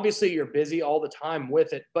 obviously you're busy all the time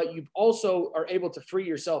with it, but you also are able to free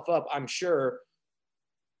yourself up, I'm sure.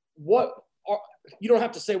 You don't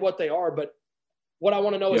have to say what they are, but what I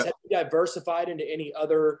want to know is, have you diversified into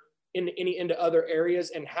into other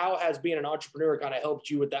areas, and how has being an entrepreneur kind of helped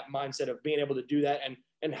you with that mindset of being able to do that,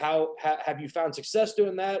 and how have you found success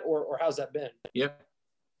doing that, or how's that been?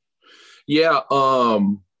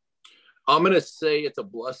 I'm going to say it's a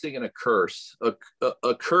blessing and a curse.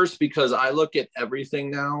 A curse because I look at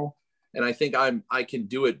everything now and I think I can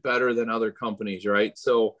do it better than other companies, right?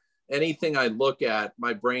 So anything I look at,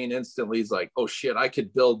 my brain instantly is like, oh shit, I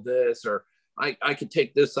could build this, or I could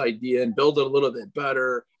take this idea and build it a little bit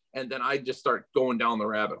better. And then I just start going down the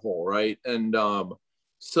rabbit hole, right? And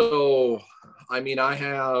so, I mean, I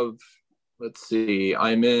have,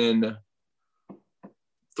 I'm in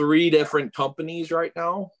 3 different companies right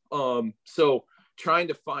now. So trying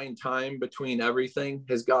to find time between everything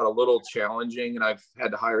has got a little challenging, and I've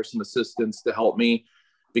had to hire some assistants to help me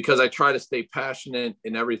because I try to stay passionate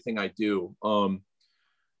in everything I do. And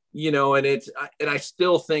I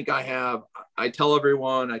still think I tell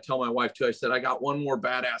everyone, I tell my wife too, I said, I got one more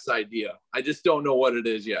badass idea. I just don't know what it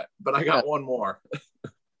is yet, but I got one more.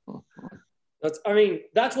 That's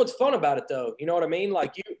what's fun about it though. You know what I mean?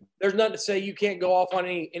 Like there's nothing to say you can't go off on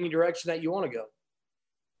any direction that you want to go.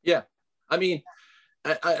 Yeah. I mean,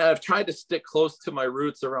 I've tried to stick close to my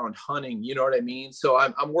roots around hunting. You know what I mean? So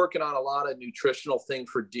I'm working on a lot of nutritional thing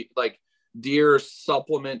for deer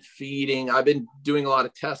supplement feeding. I've been doing a lot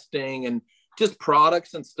of testing and just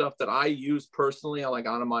products and stuff that I use personally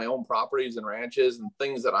on my own properties and ranches and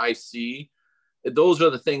things that I see. Those are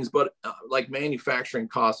the things, but manufacturing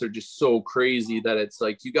costs are just so crazy that it's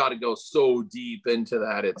like, you got to go so deep into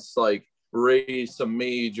that. It's like raise some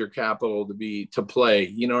major capital to play,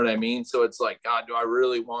 you know what I mean? So it's like, God, do I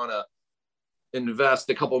really want to invest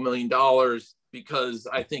a couple $1 million because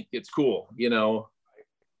I think it's cool,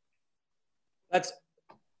 That's,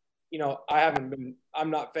 I'm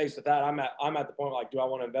not faced with that. I'm at the point like, do I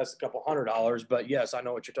want to invest a couple $100? But yes, I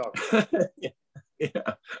know what you're talking about.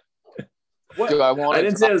 Yeah. What do I want? I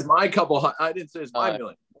didn't say it was my I didn't say it was my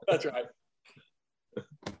million. That's right.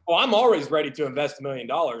 Well, I'm always ready to invest $1 million.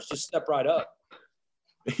 Just step right up.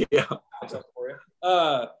 Yeah.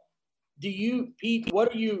 Pete,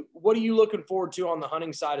 what are you looking forward to on the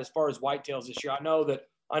hunting side as far as whitetails this year? I know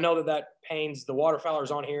that pains the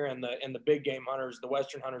waterfowlers on here and the big game hunters, the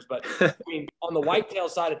Western hunters, but on the whitetail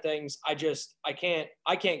side of things, I can't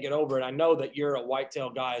get over it. I know that you're a whitetail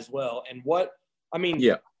guy as well. And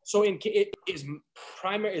yeah. So is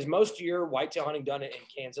most of your whitetail hunting done in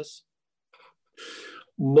Kansas?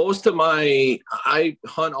 I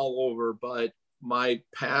hunt all over, but my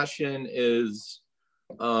passion is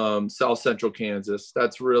South Central Kansas.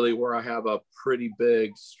 That's really where I have a pretty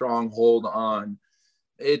big stronghold on.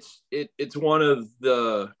 It's one of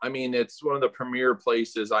the premier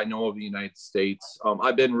places I know of the United States.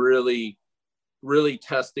 I've been really, really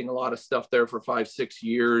testing a lot of stuff there for 5-6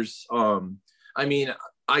 years.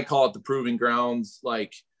 I call it the proving grounds,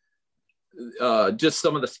 just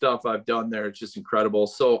some of the stuff I've done there. It's just incredible.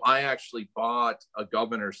 So I actually bought a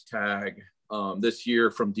governor's tag this year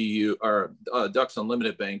from Ducks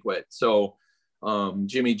Unlimited Banquet. So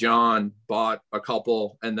Jimmy John bought a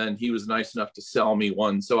couple, and then he was nice enough to sell me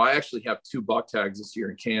one. So I actually have 2 buck tags this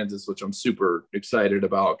year in Kansas, which I'm super excited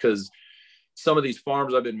about because some of these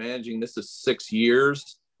farms I've been managing, this is 6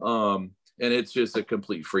 years. And it's just a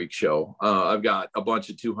complete freak show. I've got a bunch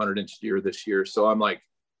of 200-inch deer this year. So I'm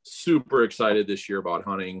super excited this year about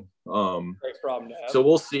hunting. Great problem to have. So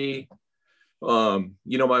we'll see.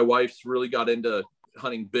 My wife's really got into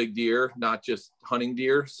hunting big deer, not just hunting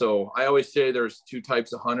deer. So I always say there's two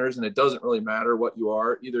types of hunters, and it doesn't really matter what you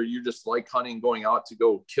are. Either you just like hunting, going out to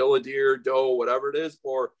go kill a deer, doe, whatever it is,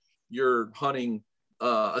 or you're hunting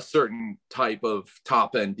a certain type of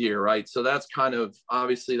top end deer, right? So that's kind of,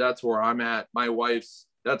 obviously that's where I'm at. My wife's,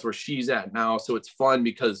 that's where she's at now. So it's fun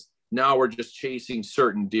because now we're just chasing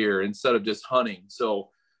certain deer instead of just hunting. So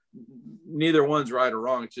neither one's right or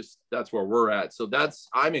wrong. It's just, that's where we're at. So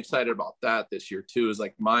I'm excited about that this year too, is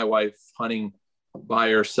like my wife hunting by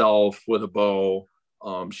herself with a bow.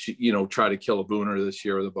 She, try to kill a booner this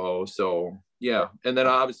year with a bow. So yeah. And then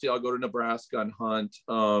obviously I'll go to Nebraska and hunt.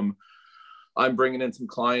 I'm bringing in some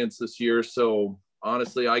clients this year. So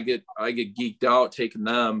honestly, I get geeked out taking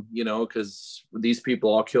them, because these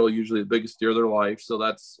people all kill usually the biggest deer of their life. So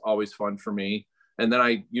that's always fun for me. And then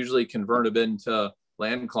I usually convert them into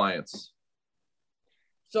land clients.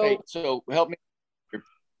 So help me.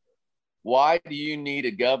 Why do you need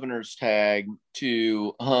a governor's tag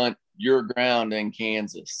to hunt your ground in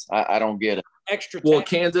Kansas? I don't get it. Extra tag. Well,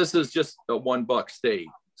 Kansas is just a $1 state.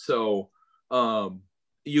 So,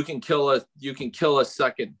 you can kill a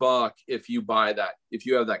second buck if you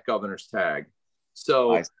have that governor's tag.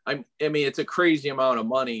 So I mean, it's a crazy amount of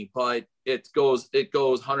money, but it goes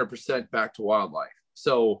 100% back to wildlife.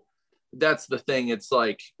 So that's the thing. It's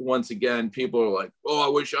like, once again, people are like, oh, I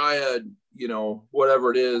wish I had,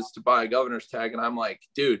 whatever it is to buy a governor's tag. And I'm like,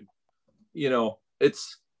 dude,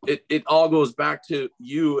 it all goes back to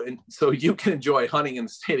you. And so you can enjoy hunting in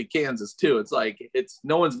the state of Kansas too. It's like,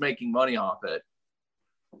 no one's making money off it.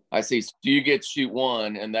 I see. So you get to shoot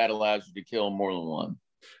one, and that allows you to kill more than one.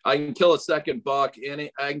 I can kill a second buck, and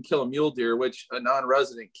I can kill a mule deer, which a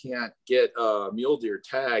non-resident can't get a mule deer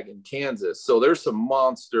tag in Kansas. So there's some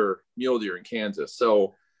monster mule deer in Kansas.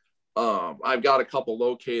 So I've got a couple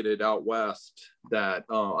located out west that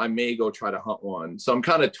I may go try to hunt one. So I'm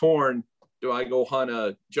kind of torn. Do I go hunt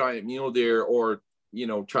a giant mule deer or,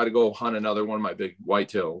 try to go hunt another one of my big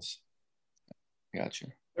whitetails? Gotcha.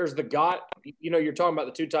 There's the you're talking about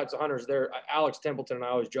the two types of hunters there. Alex Templeton and I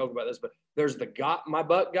always joke about this, but there's the got my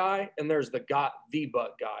butt guy and there's the got the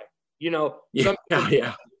butt guy.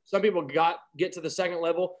 Some people get to the second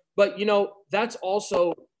level, but that's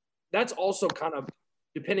also kind of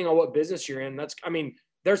depending on what business you're in.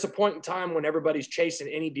 There's a point in time when everybody's chasing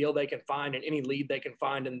any deal they can find and any lead they can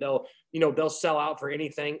find, and they'll sell out for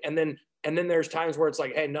anything. And then there's times where it's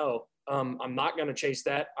like, hey, no, I'm not going to chase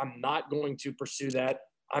that. I'm not going to pursue that.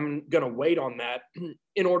 I'm going to wait on that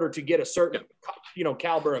in order to get a certain,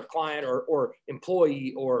 caliber of client or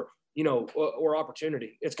employee or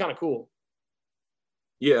opportunity. It's kind of cool.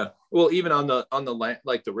 Yeah. Well, even on the land,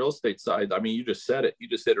 like the real estate side, I mean, you just said it. You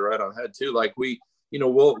just hit it right on the head too. Like we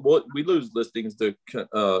lose listings to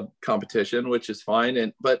competition, which is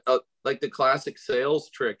fine. But like the classic sales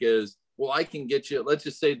trick is, well, I can get you, let's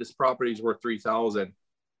just say this property is worth 3,000.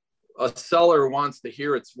 A seller wants to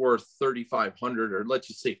hear it's worth 3,500, or let's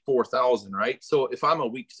just say 4,000, right? So if I'm a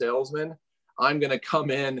weak salesman, I'm going to come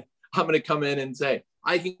in and say,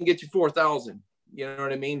 I can get you 4,000. You know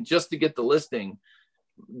what I mean? Just to get the listing.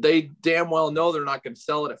 They damn well know they're not going to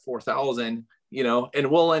sell it at 4,000, and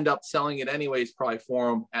we'll end up selling it anyways, probably for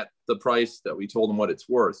them at the price that we told them what it's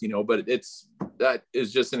worth, but that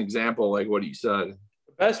is just an example, like what you said.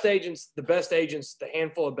 The best agents, the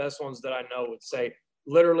handful of best ones that I know would say,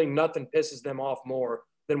 literally nothing pisses them off more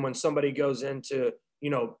than when somebody goes into,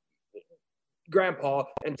 grandpa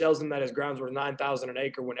and tells them that his ground's worth 9,000 an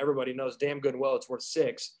acre when everybody knows damn good well it's worth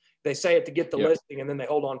 6. They say it to get the listing and then they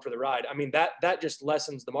hold on for the ride. I mean, that just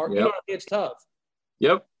lessens the market. Yep. It's tough.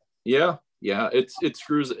 Yep. Yeah. Yeah. It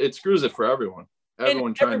screws it for everyone.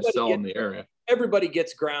 Everyone trying to sell in the area. Everybody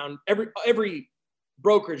gets ground. Every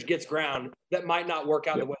brokerage gets ground that might not work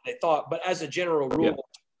out the way they thought. But as a general rule,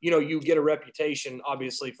 you get a reputation,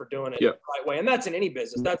 obviously, for doing it the right way. And that's in any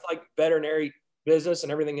business. That's like veterinary business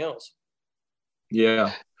and everything else.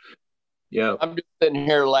 Yeah. Yeah. I'm just sitting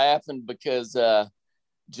here laughing because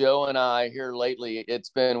Joe and I here lately, it's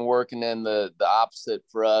been working in the opposite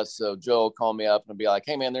for us. So Joe will call me up and be like,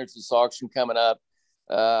 hey, man, there's this auction coming up.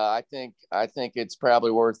 I think it's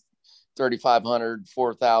probably worth 3,500,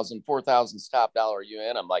 4,000. 4,000's top dollar. Are you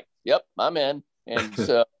in? I'm like, yep, I'm in. And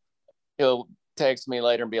so he'll text me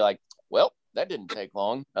later and be like, well, that didn't take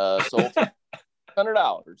long. Sold for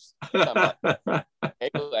 $100. I'm like, hey,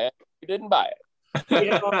 we didn't buy it.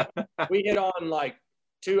 We hit on like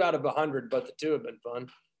 2 out of 100, but the 2 have been fun.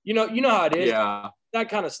 You know how it is. Yeah. That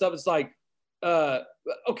kind of stuff. It's like,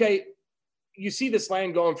 okay, you see this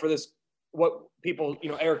land going for this, what people,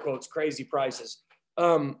 air quotes, crazy prices.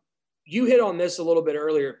 You hit on this a little bit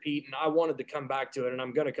earlier, Pete, and I wanted to come back to it, and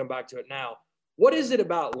I'm going to come back to it now. what is it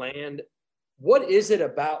about land? What is it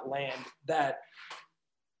about land that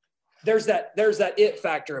there's that it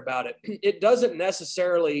factor about it? It doesn't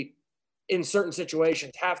necessarily in certain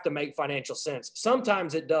situations have to make financial sense.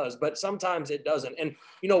 Sometimes it does, but sometimes it doesn't. And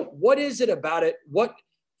what is it about it? What,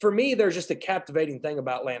 for me, there's just a captivating thing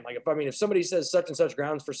about land. Like if somebody says such and such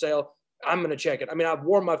grounds for sale, I'm going to check it. I mean, I've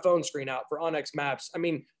worn my phone screen out for Onyx maps. I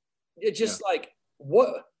mean, it's just like,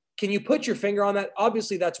 what, can you put your finger on that?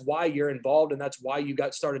 Obviously that's why you're involved and that's why you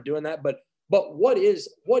got started doing that. But what is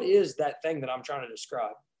that thing that I'm trying to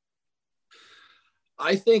describe?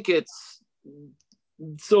 I think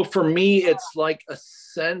so for me, it's like a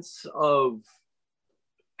sense of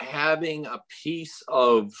having a piece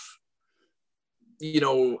of,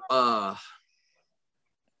 it's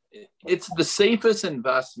the safest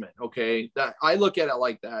investment. Okay. That I look at it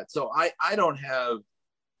like that. So I don't have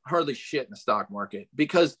hardly shit in the stock market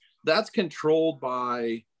because that's controlled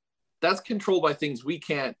by things we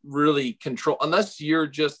can't really control unless you're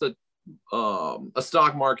just a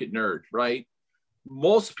stock market nerd, right?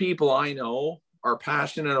 Most people I know are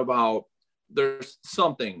passionate about there's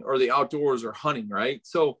something or the outdoors or hunting, right?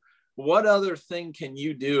 So what other thing can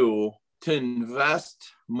you do to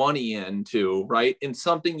invest money into, right? In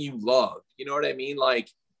something you love, you know what I mean? Like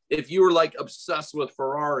if you were like obsessed with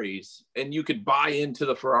Ferraris and you could buy into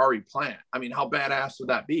the Ferrari plant, I mean, how badass would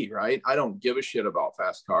that be, right? I don't give a shit about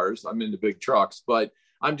fast cars. I'm into big trucks, but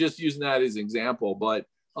I'm just using that as an example. But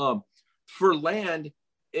for land,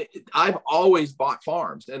 I've always bought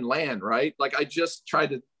farms and land, right? Like I just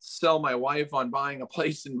tried to sell my wife on buying a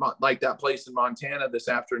place in that place in Montana this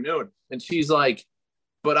afternoon. And she's like,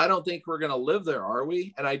 but I don't think we're going to live there, are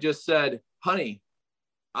we? And I just said, honey,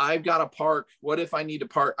 I've got to park. What if I need to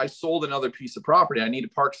park? I sold another piece of property. I need to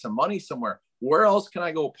park some money somewhere. Where else can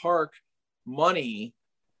I go park money?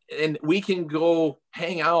 And we can go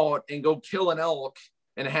hang out and go kill an elk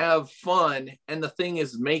and have fun. And the thing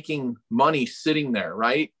is making money sitting there,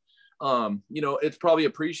 right? It's probably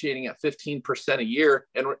appreciating at 15% a year.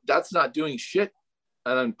 And that's not doing shit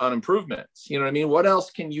on improvements. You know what I mean? What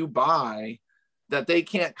else can you buy that they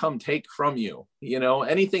can't come take from you?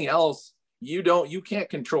 Anything else, you can't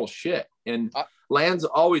control shit. And land's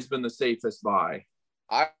always been the safest buy.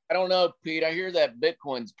 I don't know, Pete. I hear that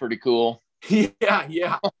Bitcoin's pretty cool.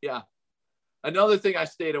 Yeah. Another thing I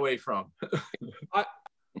stayed away from.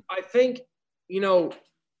 I think,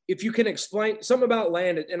 if you can explain something about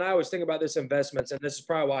land, and I always think about this investments, and this is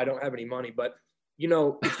probably why I don't have any money, but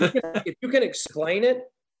if you can explain it,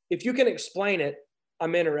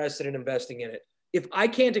 I'm interested in investing in it. If I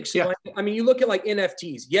can't explain it, I mean, you look at like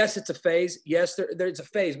NFTs. Yes, it's a phase. Yes, it's a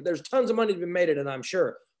phase, but there's tons of money to be made in it, I'm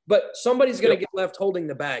sure. But somebody's going to get left holding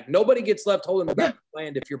the bag. Nobody gets left holding the bag of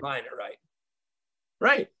land if you're buying it right.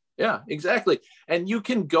 Right. Yeah, exactly. And you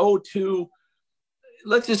can go to,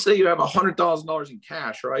 let's just say you have $100,000 in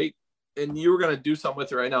cash, right? And you're going to do something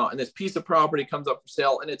with it right now. And this piece of property comes up for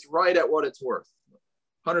sale and it's right at what it's worth,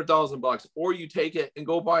 $100,000. Or you take it and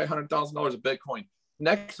go buy $100,000 of Bitcoin.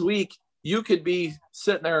 Next week, you could be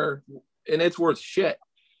sitting there and it's worth shit.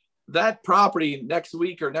 That property next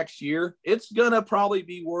week or next year, it's going to probably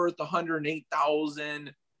be worth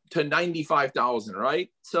 $108,000 to $95,000, right?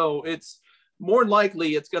 So it's more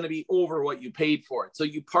likely it's going to be over what you paid for it. So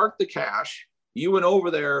you park the cash, you went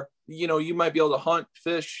over there, you might be able to hunt,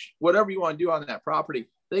 fish, whatever you want to do on that property.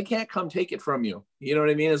 They can't come take it from you. You know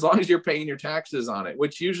what I mean? As long as you're paying your taxes on it,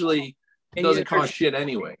 which usually doesn't cost shit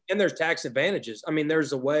anyway. And there's tax advantages. I mean,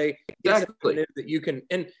 there's a way exactly that you can,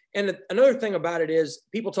 and another thing about it is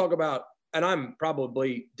people talk about, and I'm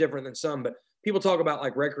probably different than some, but people talk about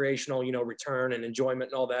like recreational, return and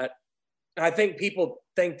enjoyment and all that. And I think people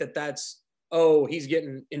think that that's, oh, he's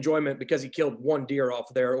getting enjoyment because he killed one deer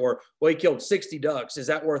off there, or, well, he killed 60 ducks. Is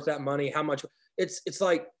that worth that money? How much? It's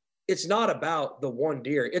like, it's not about the one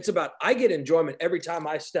deer. It's about, I get enjoyment every time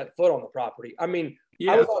I step foot on the property. I mean,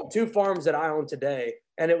 I was on 2 farms that I own today,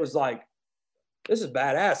 and it was like, this is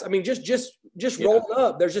badass. I mean, just rolling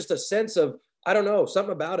up. There's just a sense of, I don't know,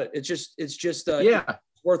 something about it. It's just it's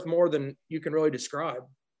worth more than you can really describe.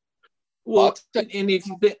 Well, and if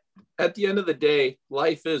you think, at the end of the day,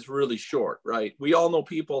 life is really short, right? We all know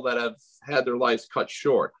people that have had their lives cut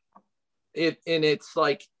short. And it's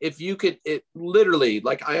like, if you could, it literally,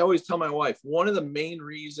 like I always tell my wife, one of the main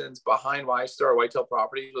reasons behind why I started Whitetail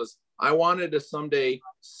Properties was I wanted to someday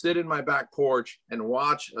sit in my back porch and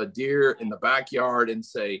watch a deer in the backyard and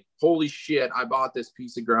say, holy shit, I bought this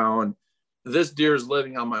piece of ground. This deer is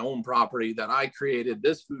living on my own property that I created,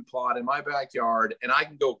 this food plot in my backyard, and I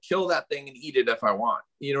can go kill that thing and eat it if I want.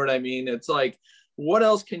 You know what I mean? It's like, what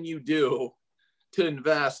else can you do to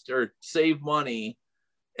invest or save money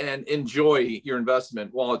and enjoy your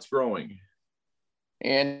investment while it's growing.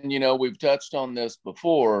 And, you know, we've touched on this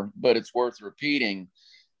before, but it's worth repeating.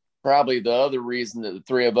 Probably the other reason that the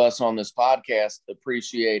three of us on this podcast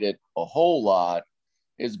appreciate it a whole lot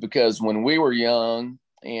is because when we were young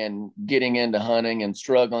and getting into hunting and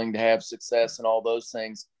struggling to have success and all those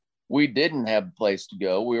things, we didn't have a place to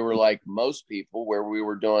go. We were like most people, where we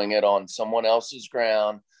were doing it on someone else's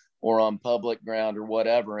ground or on public ground or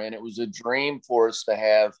whatever. And it was a dream for us to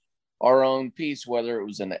have our own piece, whether it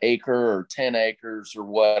was an acre or 10 acres or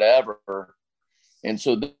whatever. And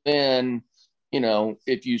so then, you know,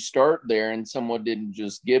 if you start there and someone didn't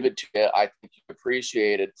just give it to you, I think you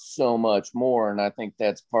appreciate it so much more. And I think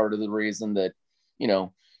that's part of the reason that, you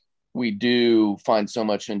know, we do find so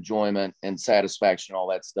much enjoyment and satisfaction, all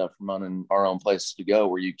that stuff from owning our own places to go,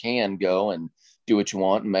 where you can go and do what you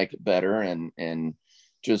want and make it better and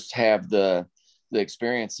just have the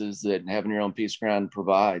experiences that having your own piece of ground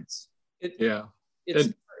provides.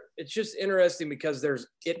 It's just interesting because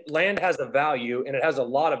land has a value, and it has a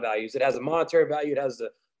lot of values. It has a monetary value. It has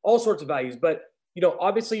all sorts of values, but, you know,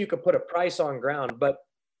 obviously you could put a price on ground, but,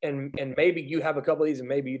 and maybe you have a couple of these and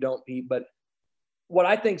maybe you don't, Pete, but what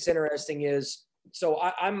I think is interesting is, so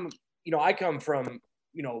I'm, you know, I come from,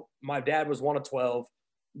 you know, my dad was one of 12.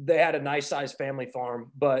 They had a nice sized family farm,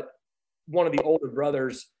 but one of the older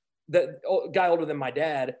brothers, that guy older than my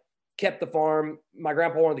dad, kept the farm. My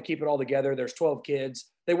grandpa wanted to keep it all together. There's 12 kids.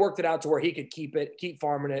 They worked it out to where he could keep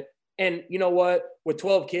farming it. And you know what? With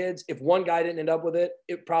 12 kids, if one guy didn't end up with it,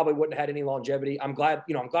 it probably wouldn't have had any longevity. I'm glad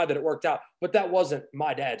that it worked out, but that wasn't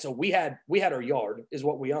my dad. So we had our yard is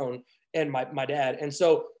what we own, and my dad. And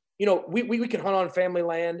so, you know, we can hunt on family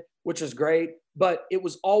land, which is great, but it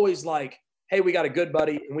was always like, hey, we got a good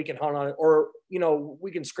buddy and we can hunt on it, or, you know,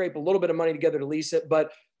 we can scrape a little bit of money together to lease it.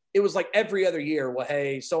 But it was like every other year, well,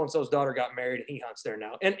 hey, so-and-so's daughter got married and he hunts there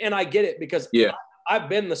now. And I get it, because I've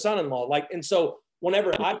been the son-in-law. Like, and so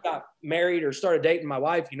whenever I got married or started dating my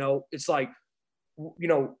wife, you know, it's like, you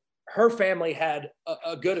know, her family had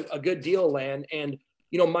a good deal of land. And,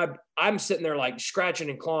 you know, I'm sitting there like scratching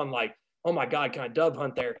and clawing, like, oh my God, can I dove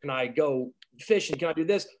hunt there? Can I go fishing? Can I do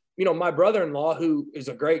this? You know, my brother-in-law, who is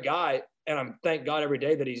a great guy, and I'm thank God every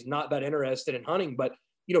day that he's not that interested in hunting, but,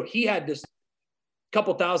 you know, he had this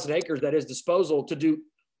couple thousand acres at his disposal to do,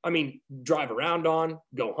 I mean, drive around on,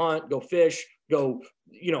 go hunt, go fish, go,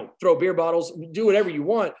 you know, throw beer bottles, do whatever you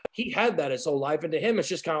want. He had that his whole life. And to him, it's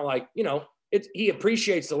just kind of like, you know, he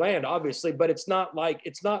appreciates the land, obviously, but it's not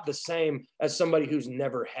the same as somebody who's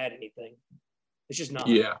never had anything. It's just not.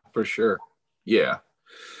 Yeah, for sure. Yeah.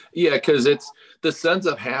 Yeah. Cause it's the sense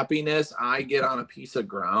of happiness I get on a piece of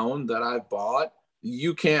ground that I've bought.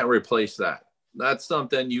 You can't replace that. That's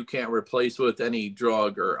something you can't replace with any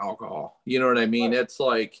drug or alcohol. You know what I mean? It's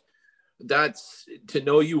like, that's to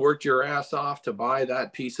know you worked your ass off to buy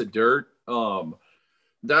that piece of dirt.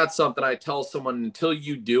 That's something I tell someone, until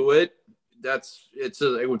you do it,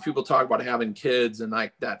 when people talk about having kids and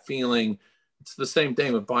like that feeling, it's the same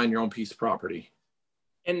thing with buying your own piece of property.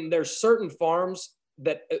 And there's certain farms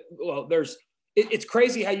that, it's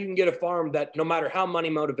crazy how you can get a farm that, no matter how money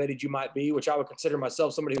motivated you might be, which I would consider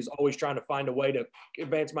myself somebody who's always trying to find a way to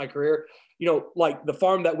advance my career, you know, like the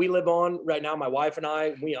farm that we live on right now, my wife and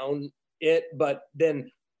I, we own it, but then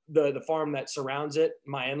the farm that surrounds it,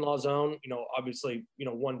 my in-laws own, you know, obviously, you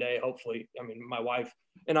know, one day, hopefully, I mean, my wife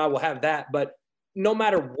and I will have that, but no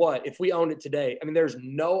matter what, if we owned it today, I mean, there's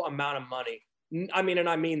no amount of money. I mean, and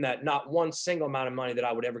I mean that, not one single amount of money that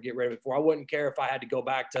I would ever get rid of it for. I wouldn't care if I had to go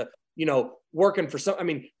back to, you know, working for some, I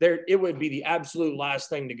mean, it would be the absolute last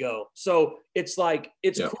thing to go. So it's like,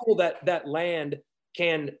 it's cool that land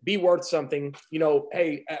can be worth something. You know,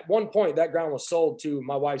 hey, at one point that ground was sold to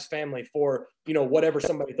my wife's family for, you know, whatever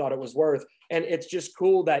somebody thought it was worth. And it's just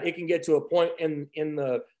cool that it can get to a point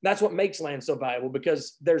that's what makes land so valuable,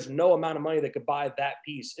 because there's no amount of money that could buy that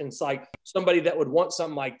piece. And it's like, somebody that would want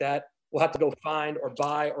something like that will have to go find or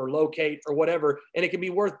buy or locate or whatever. And it can be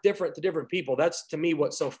worth different to different people. That's, to me,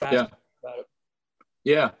 what's so fascinating about it.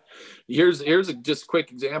 Yeah. Here's a just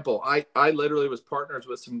quick example. I literally was partners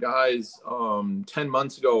with some guys 10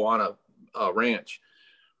 months ago on a ranch.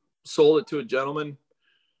 Sold it to a gentleman.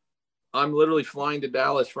 I'm literally flying to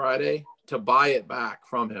Dallas Friday to buy it back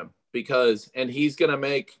from him, and he's going to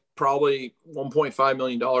make probably $1.5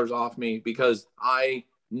 million off me, because I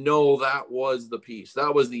know that was the piece.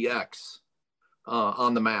 That was the X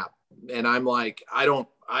on the map. And I'm like, I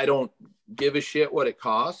don't give a shit what it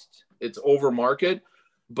costs. It's over market.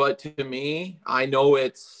 But to me, I know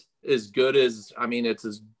it's as good as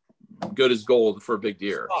gold for a big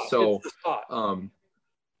deer. So,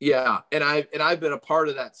 Yeah. And I've been a part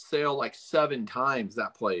of that sale like 7 times,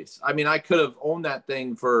 that place. I mean, I could have owned that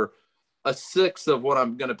thing for a sixth of what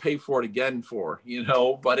I'm going to pay for it again for, you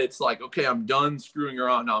know, but it's like, okay, I'm done screwing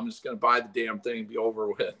around. Now I'm just going to buy the damn thing and be over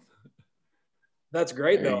with. That's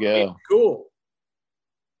great, There though. you go. I mean, cool.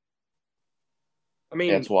 I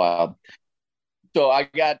mean, That's wild. So I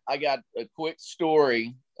got a quick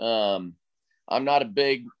story. I'm not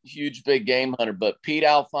a huge big game hunter, but Pete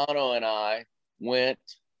Alfano and I went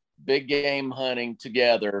big game hunting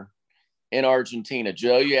together in Argentina.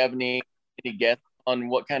 Joe, you have any guess on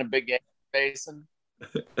what kind of big game you're facing?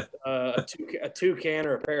 a toucan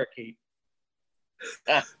or a parakeet.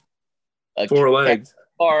 A 4 legs.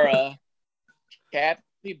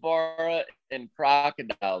 Capybara and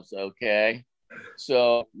crocodiles. Okay.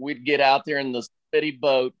 So we'd get out there in the city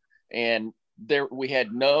boat, and there we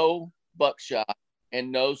had no buckshot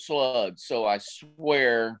and no slugs. So I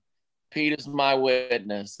swear, Pete is my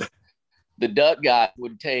witness. The duck guy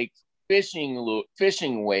would take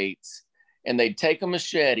fishing weights, and they'd take a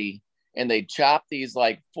machete and they'd chop these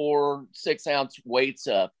like 4-6 ounce weights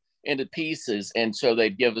up into pieces. And so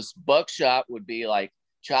they'd give us buckshot would be like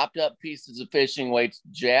chopped up pieces of fishing weights,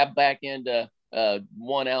 jab back into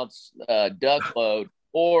 1 ounce duck load.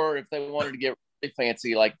 Or if they wanted to get really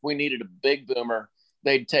fancy, like if we needed a big boomer,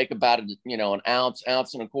 they'd take about an ounce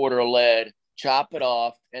and a quarter of lead, chop it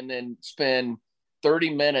off, and then spend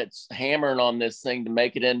 30 minutes hammering on this thing to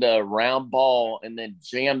make it into a round ball, and then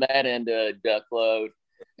jam that into a duck load.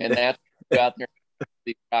 And that's what out there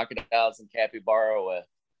the crocodiles and capybara with.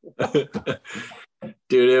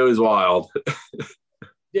 Dude, it was wild.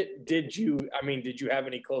 Did you have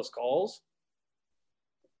any close calls?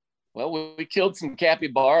 Well, we killed some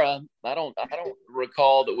capybara. I don't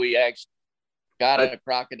recall that we actually got a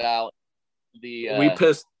crocodile. We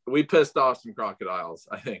pissed off some crocodiles,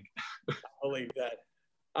 I think. I believe that.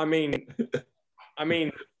 I mean,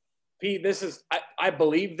 Pete, I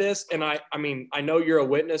believe this, and I know you're a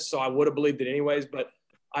witness, so I would have believed it anyways, but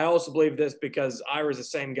I also believe this because Ira's the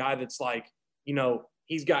same guy that's like,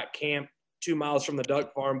 he's got camp 2 miles from the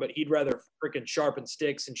duck farm, but he'd rather freaking sharpen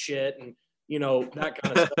sticks and shit and, that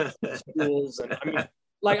kind of stuff. Schools. And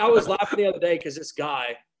I was laughing the other day because this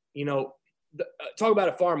guy, talk about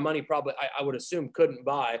a farm money probably, I would assume couldn't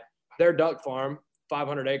buy their duck farm,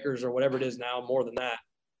 500 acres or whatever it is now, more than that.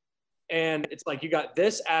 And it's like, you got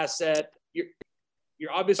this asset.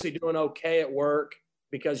 You're obviously doing okay at work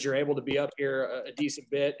because you're able to be up here a decent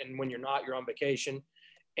bit. And when you're not, you're on vacation.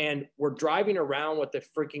 And we're driving around with a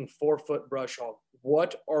freaking 4-foot brush hog.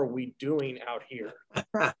 What are we doing out here?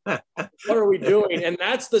 What are we doing? And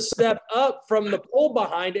that's the step up from the pull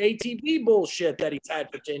behind ATV bullshit that he's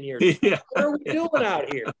had for 10 years. Yeah. What are we doing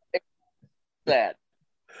out here? That.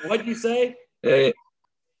 What'd you say? Hey.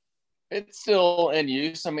 It's still in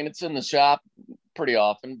use. I mean, it's in the shop pretty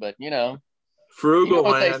often, but frugal,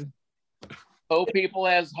 man. People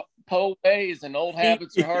has ways, and old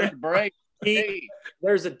habits are hard to break.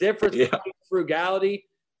 There's a difference between frugality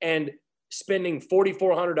and spending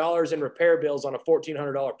 $4,400 in repair bills on a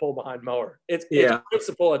 $1,400 pull behind mower. It's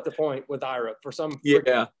principle at the point with Ira for some.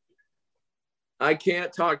 Yeah. I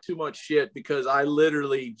can't talk too much shit because I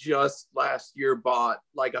literally just last year bought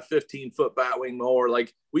like a 15-foot batwing mower.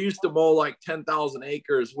 Like we used to mow like 10,000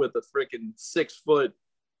 acres with a freaking 6-foot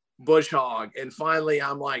bush hog. And finally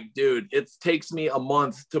I'm like, dude, it takes me a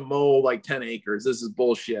month to mow like 10 acres. This is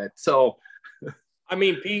bullshit. So,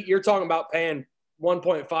 Pete, you're talking about paying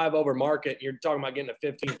 1.5 over market. You're talking about getting a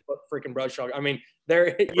 15-foot freaking brush hog.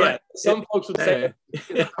 Some folks would say.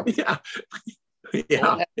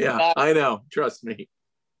 Yeah, I know. Trust me.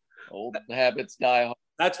 Old habits die hard.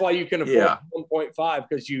 That's why you can afford 1.5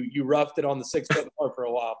 because you roughed it on the 6-foot mower for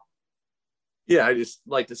a while. Yeah, I just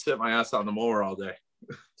like to sit my ass on the mower all day.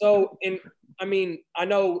 So, I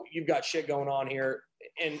know you've got shit going on here,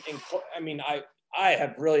 and I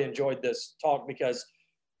have really enjoyed this talk because,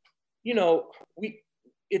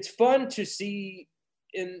 it's fun to see.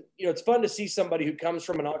 It's fun to see somebody who comes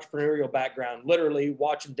from an entrepreneurial background, literally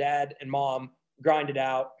watching dad and mom grind it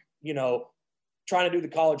out, trying to do the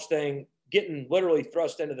college thing, getting literally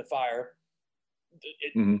thrust into the fire,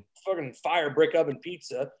 fucking fire brick oven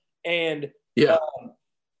pizza. And,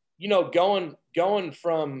 going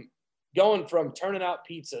from turning out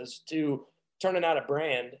pizzas to turning out a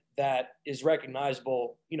brand that is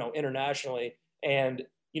recognizable, internationally. And,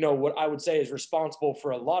 what I would say is responsible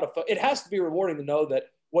for a lot of it has to be rewarding to know that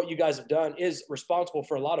what you guys have done is responsible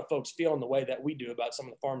for a lot of folks feeling the way that we do about some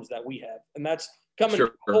of the farms that we have. And that's coming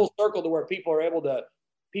full circle to where people are able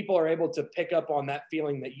to pick up on that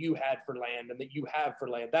feeling that you had for land and that you have for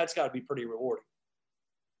land. That's got to be pretty rewarding.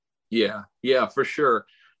 Yeah, for sure.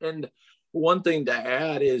 And one thing to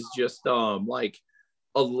add is just like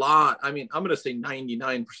a lot. I mean, I'm going to say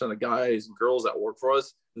 99% of guys and girls that work for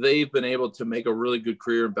us, they've been able to make a really good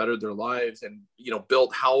career and better their lives and, you know,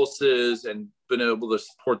 built houses and been able to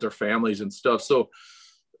support their families and stuff. So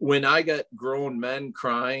when I get grown men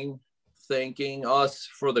crying, thanking us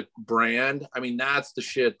for the brand, I mean, that's the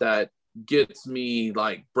shit that gets me,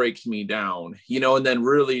 like, breaks me down, you know, and then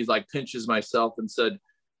really like pinches myself and said,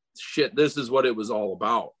 shit, this is what it was all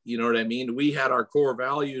about. You know what I mean? We had our core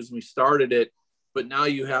values and we started it, but now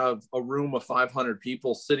you have a room of 500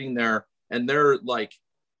 people sitting there and they're like,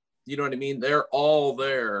 you know what I mean? They're all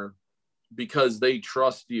there because they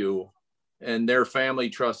trust you and their family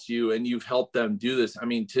trusts you and you've helped them do this. I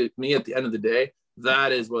mean, to me, at the end of the day,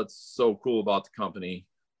 that is what's so cool about the company.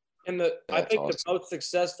 And I think awesome. The most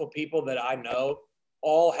successful people that I know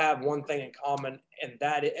all have one thing in common, and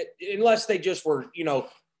that unless they just were, you know,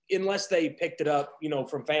 unless they picked it up, you know,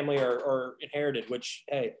 from family or inherited, which,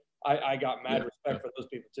 hey, I got mad respect for those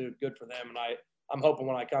people too. Good for them. And I'm hoping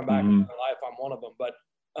when I come back in my life, I'm one of them. But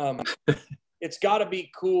it's got to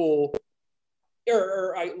be cool.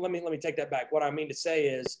 Let me take that back. What I mean to say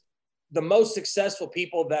is the most successful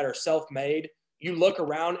people that are self-made, you look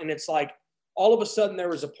around and it's like all of a sudden there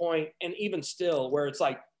was a point, and even still, where it's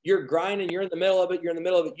like you're grinding, you're in the middle of it,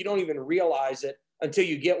 you don't even realize it until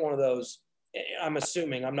you get one of those. I'm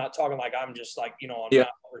assuming, I'm not talking like I'm just like, you know,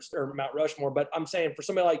 on Mount Rushmore, but I'm saying for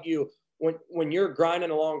somebody like you, when you're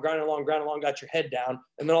grinding along, got your head down,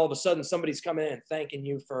 and then all of a sudden somebody's coming in and thanking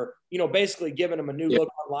you for, you know, basically giving them a new look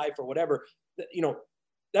on life or whatever, you know,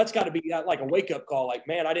 that's got to be like a wake-up call. Like,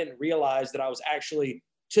 man, I didn't realize that I was actually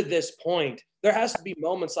to this point. There has to be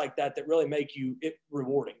moments like that that really make it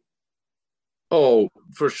rewarding. Oh,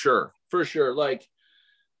 for sure. For sure. Like,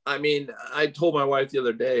 I mean, I told my wife the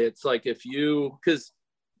other day, it's like because,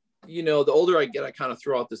 you know, the older I get, I kind of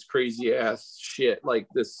throw out this crazy ass shit, like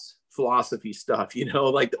this philosophy stuff, you know,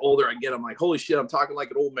 like the older I get, I'm like, holy shit, I'm talking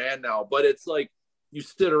like an old man now. But it's like, you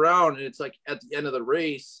sit around and it's like at the end of the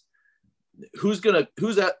race, who's at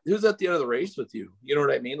the end of the race with you? You know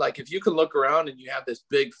what I mean? Like, if you can look around and you have this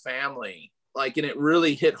big family, like, and it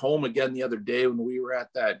really hit home again the other day when we were at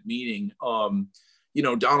that meeting. You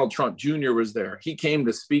know, Donald Trump Jr. was there. He came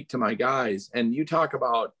to speak to my guys. And you talk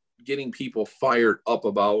about getting people fired up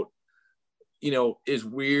about, you know, as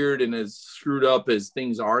weird and as screwed up as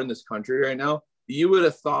things are in this country right now. You would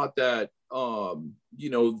have thought that, you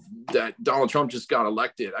know, that Donald Trump just got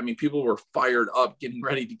elected. I mean, people were fired up getting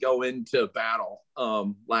ready to go into battle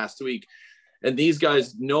last week. And these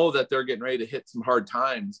guys know that they're getting ready to hit some hard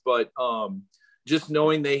times. But just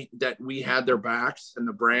knowing that we had their backs and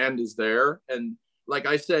the brand is there. And like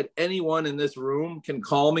I said, anyone in this room can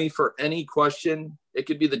call me for any question. It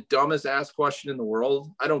could be the dumbest ass question in the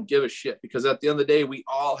world. I don't give a shit, because at the end of the day, we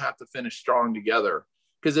all have to finish strong together.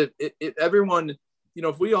 Because if everyone, you know,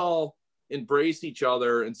 if we all embrace each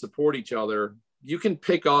other and support each other, you can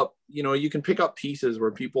pick up pieces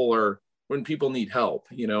when people need help,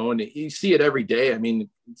 you know, and you see it every day. I mean,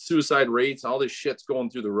 suicide rates, all this shit's going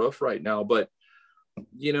through the roof right now. But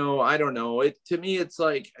you know, I don't know. To me, it's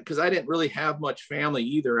like, because I didn't really have much family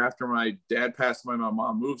either after my dad passed away, my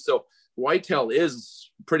mom moved. So Whitetail is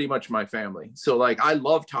pretty much my family. So like, I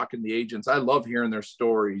love talking to the agents. I love hearing their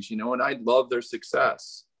stories, you know, and I love their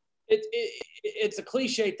success. It's a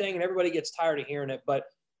cliche thing and everybody gets tired of hearing it. But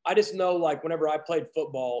I just know, like, whenever I played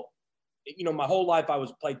football, you know, my whole life I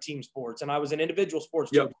played team sports and I was in individual sports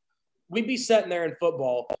too. Yep. We'd be sitting there in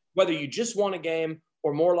football, whether you just won a game,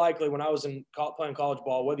 or more likely when I was playing college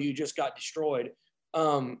ball, whether you just got destroyed,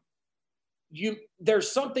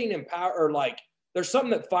 there's something there's something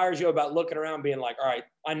that fires you about looking around being like, all right,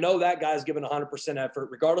 I know that guy's giving 100% effort,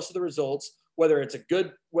 regardless of the results, whether it's a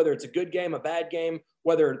good game, a bad game,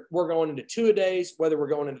 whether we're going into 2-a-days, whether we're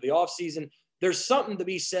going into the off season. There's something to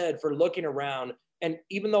be said for looking around. And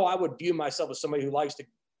even though I would view myself as somebody who likes to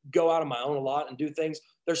go out on my own a lot and do things,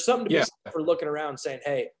 there's something to be said for looking around and saying,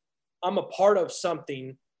 hey, I'm a part of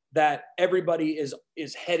something that everybody is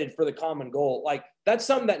headed for the common goal. Like, that's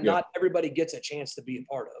something that not everybody gets a chance to be a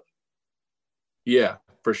part of. Yeah,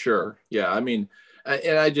 for sure. Yeah. I mean,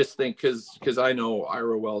 and I just think because I know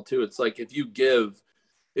Ira well too, it's like, if you give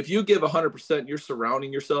 100%, you're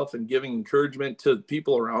surrounding yourself and giving encouragement to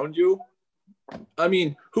people around you. I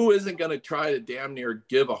mean, who isn't going to try to damn near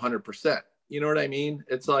give 100%? You know what I mean?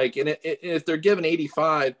 It's like, and if they're giving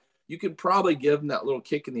 85, you could probably give them that little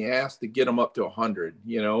kick in the ass to get them up to 100,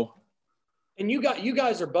 you know? And you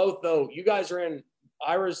guys are both, though. You guys are in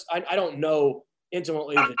Ira's. I don't know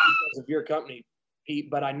intimately the details of your company, Pete,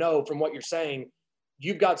 but I know from what you're saying,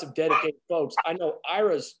 you've got some dedicated folks. I know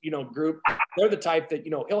Ira's, you know, group, they're the type that,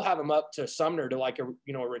 you know, he'll have them up to Sumner to like a,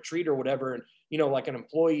 you know, a retreat or whatever. And, you know, like an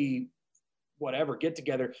employee, whatever, get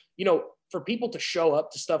together, you know, for people to show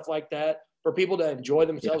up to stuff like that, for people to enjoy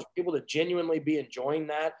themselves, for people to genuinely be enjoying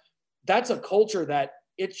that. That's a culture that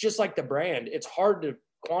it's just like the brand. It's hard to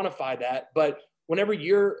quantify that, but whenever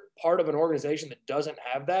you're part of an organization that doesn't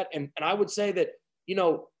have that, and I would say that, you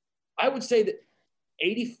know, I would say that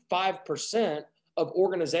 85% of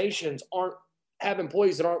organizations have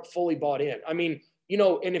employees that aren't fully bought in. I mean, you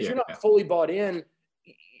know, and if you're not fully bought in,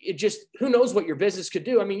 it just, who knows what your business could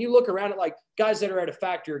do. I mean, you look around at like guys that are at a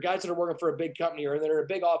factory or guys that are working for a big company or that are a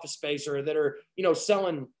big office space or that are, you know,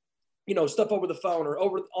 selling, you know, stuff over the phone or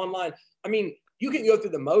over online. I mean, you can go through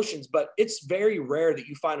the motions, but it's very rare that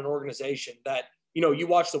you find an organization that, you know, you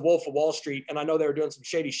watch The Wolf of Wall Street, and I know they were doing some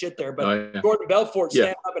shady shit there, but Gordon Belfort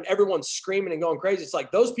standing up and everyone's screaming and going crazy. It's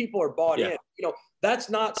like those people are bought in. You know, that's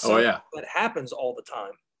not something that happens all the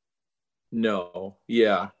time. No.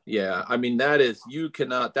 Yeah. I mean,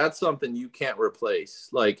 that's something you can't replace.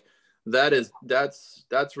 Like that's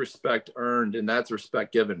respect earned, and that's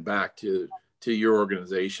respect given back to your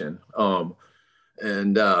organization.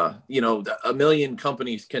 And you know, a million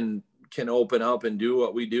companies can open up and do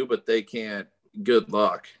what we do, but they can't. Good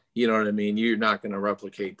luck. You know what I mean? You're not going to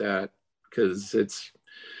replicate that, because it's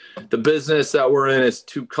the business that we're in is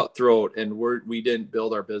too cutthroat, and we didn't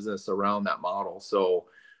build our business around that model. So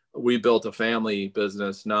we built a family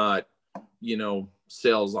business, not, you know,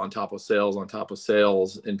 sales on top of sales on top of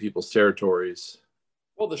sales in people's territories.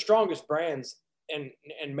 Well, the strongest brands, and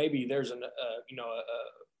maybe there's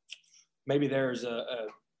maybe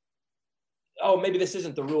this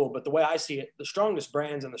isn't the rule, but the way I see it, the strongest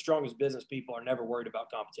brands and the strongest business people are never worried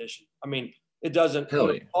about competition. I mean, it doesn't,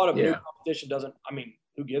 the thought of new competition doesn't, I mean,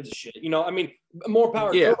 who gives a shit? You know, I mean, more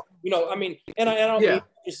power to them, you know, I mean, and I don't mean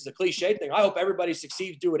this is a cliche thing. I hope everybody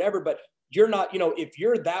succeeds, do whatever, but you're not, you know, if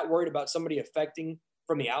you're that worried about somebody affecting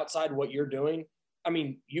from the outside what you're doing, I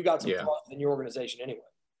mean, you got some flaws in your organization anyway.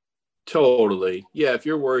 Totally. Yeah. If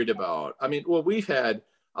you're worried about, I mean, well,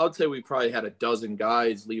 I would say we probably had a dozen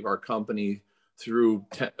guys leave our company through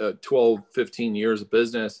 12, 15 years of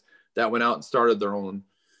business that went out and started their own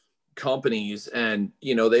companies. And,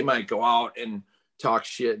 you know, they might go out and talk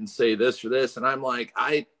shit and say this or this. And I'm like,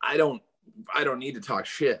 I don't need to talk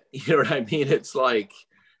shit. You know what I mean? It's like,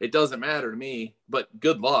 it doesn't matter to me, but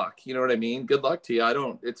good luck. You know what I mean? Good luck to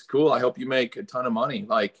you. It's cool. I hope you make a ton of money.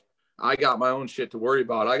 Like, I got my own shit to worry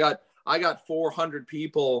about. I got 400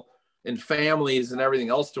 people and families and everything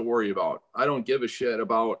else to worry about. I don't give a shit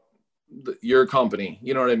about your company.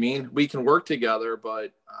 You know what I mean? We can work together,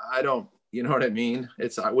 but I don't, you know what I mean?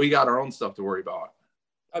 We got our own stuff to worry about.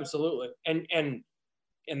 Absolutely. And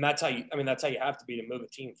that's how you have to be to move a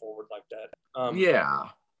team forward like that.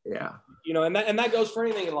 Yeah. You know, and that goes for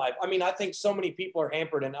anything in life. I mean, I think so many people are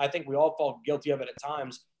hampered, and I think we all fall guilty of it at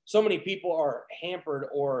times. So many people are hampered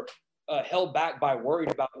or held back by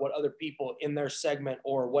worried about what other people in their segment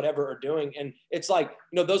or whatever are doing. And it's like,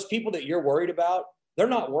 you know, those people that you're worried about, they're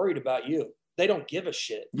not worried about you. They don't give a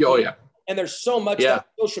shit. Oh yeah. And there's so much that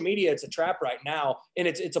social media, it's a trap right now, and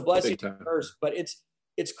it's a blessing and a curse, but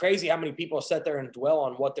it's crazy how many people sit there and dwell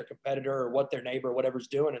on what their competitor or what their neighbor or whatever's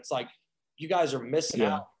doing. It's like, you guys are missing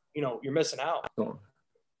out. You know, you're missing out.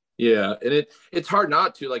 Yeah. And it's hard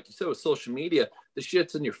not to, like you said, with social media, the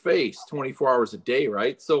shit's in your face 24 hours a day.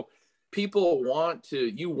 Right. So people want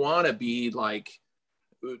to be like,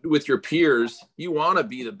 with your peers, you want to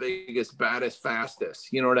be the biggest, baddest,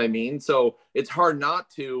 fastest. You know what I mean? So it's hard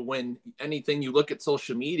not to, when anything you look at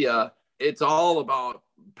social media, it's all about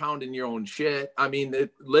pounding your own shit. I mean,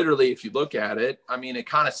 literally, if you look at it, I mean, it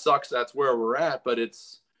kind of sucks. That's where we're at, but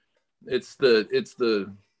it's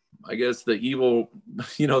the, I guess, the evil,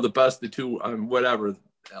 you know, the best of two, whatever the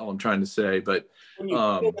hell I'm trying to say, but you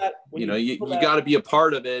got to be a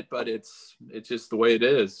part of it, but it's just the way it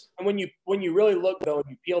is. And when you really look though, and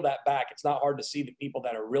you peel that back, it's not hard to see the people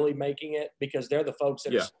that are really making it, because they're the folks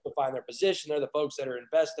that are solidifying their position. They're the folks that are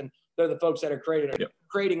investing. They're the folks that are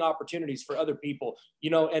creating opportunities for other people,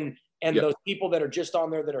 you know, and those people that are just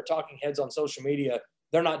on there that are talking heads on social media,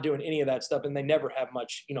 they're not doing any of that stuff, and they never have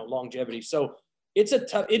much, you know, longevity. So it's a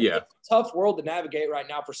tough world to navigate right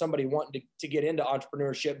now for somebody wanting to get into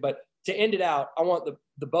entrepreneurship. But to end it out, I want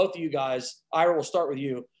the both of you guys, Ira, we'll start with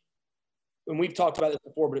you. And we've talked about this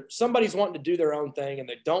before, but if somebody's wanting to do their own thing and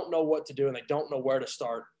they don't know what to do and they don't know where to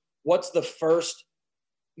start, what's the first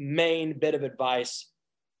main bit of advice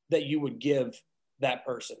that you would give that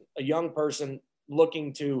person, a young person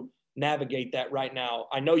looking to navigate that right now?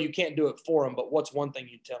 I know you can't do it for them, but what's one thing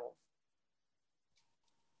you'd tell them?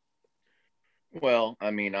 Well,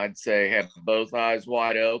 I mean, I'd say have both eyes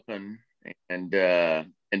wide open and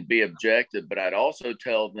be objective. But I'd also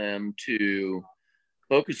tell them to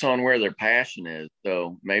focus on where their passion is.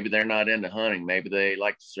 So maybe they're not into hunting. Maybe they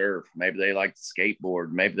like to surf. Maybe they like to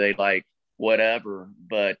skateboard. Maybe they like whatever.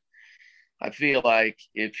 But I feel like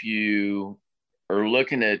if you are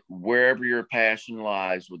looking at wherever your passion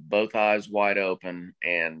lies with both eyes wide open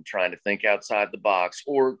and trying to think outside the box,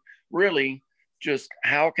 or really just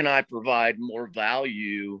how can I provide more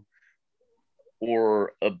value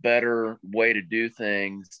or a better way to do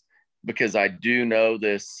things, because I do know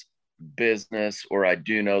this business, or I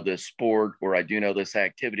do know this sport, or I do know this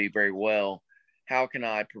activity very well. How can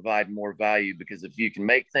I provide more value? Because if you can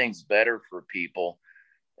make things better for people,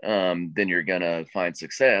 then you're going to find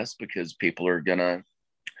success, because people are going to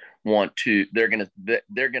they're going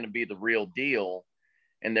to be the real deal,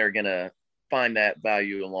 and they're going to find that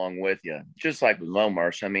value along with you. Just like with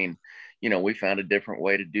Momarsh, I mean, we found a different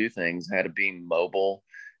way to do things, how to be mobile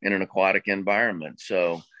in an aquatic environment.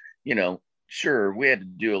 So, sure, we had to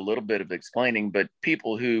do a little bit of explaining, but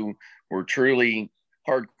people who were truly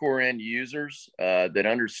hardcore end users that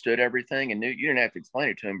understood everything and knew, you didn't have to explain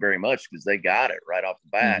it to them very much, because they got it right off the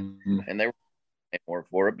bat, and they were paying more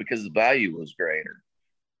for it because the value was greater.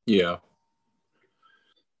 Yeah.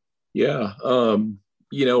 Yeah.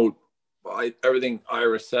 Everything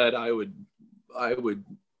Ira said, I would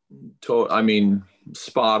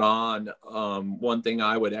spot on. One thing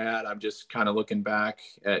I would add, I'm just kind of looking back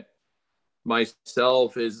at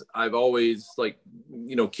myself, is I've always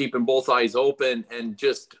keeping both eyes open, and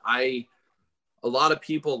a lot of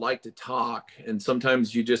people like to talk, and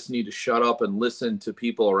sometimes you just need to shut up and listen to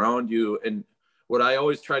people around you. And what I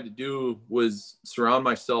always tried to do was surround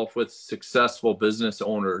myself with successful business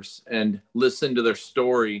owners and listen to their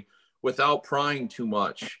story without prying too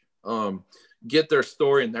much. Get their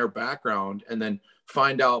story and their background, and then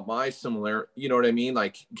find out my similar, you know what I mean?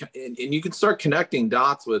 And you can start connecting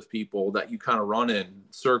dots with people that you kind of run in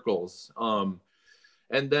circles. And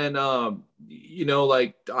then,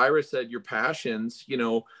 like Ira said, your passions,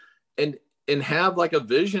 and have like a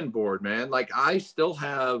vision board, man. Like I still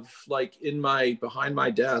have behind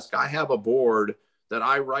my desk, I have a board that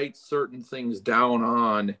I write certain things down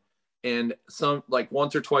on. And some, like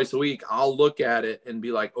once or twice a week, I'll look at it and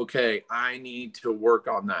be like, okay, I need to work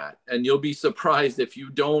on that. And you'll be surprised if you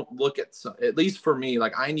don't look at least for me,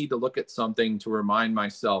 like I need to look at something to remind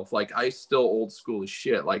myself. Like I still old school as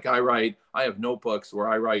shit. Like I have notebooks where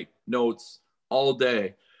I write notes all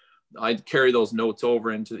day. I carry those notes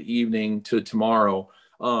over into the evening to tomorrow.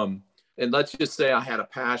 And let's just say I had a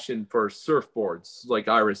passion for surfboards, like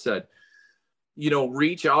Ira said.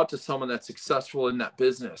 Reach out to someone that's successful in that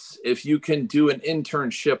business. If you can do an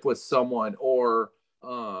internship with someone, or,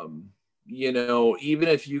 even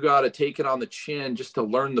if you got to take it on the chin just to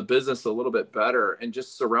learn the business a little bit better, and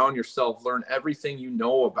just surround yourself, learn everything you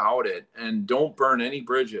know about it, and don't burn any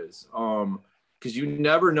bridges. Because you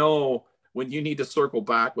never know when you need to circle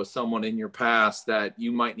back with someone in your past that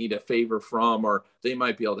you might need a favor from, or they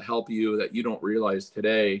might be able to help you that you don't realize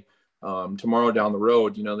today. Tomorrow down the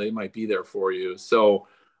road, they might be there for you. So,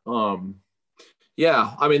 the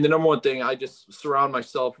number one thing, I just surround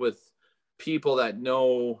myself with people that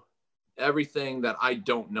know everything that I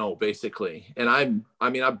don't know, basically. And I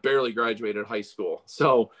barely graduated high school.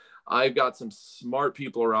 So I've got some smart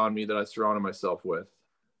people around me that I surrounded myself with.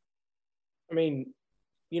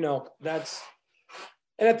 That's,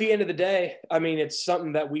 and at the end of the day, it's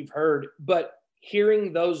something that we've heard, but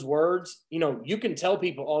hearing those words, you can tell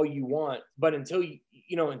people all you want, but until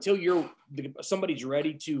somebody's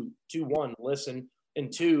ready to one, listen,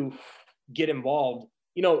 and two, get involved.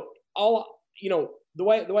 The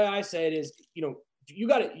way I say it is,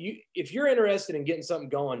 if you're interested in getting something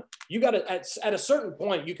going, you got to, at a certain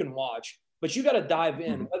point you can watch, but you got to dive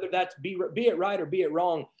in, whether that's be it right or be it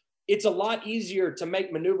wrong. It's a lot easier to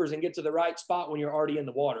make maneuvers and get to the right spot when you're already in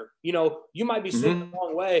the water. You might be swimming the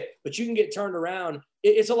wrong way, but you can get turned around.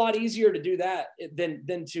 It's a lot easier to do that than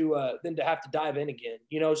to have to dive in again.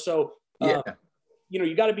 You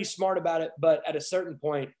got to be smart about it, but at a certain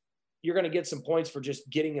point, you're going to get some points for just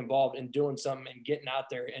getting involved and doing something and getting out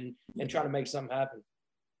there and trying to make something happen.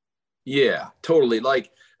 Yeah, totally.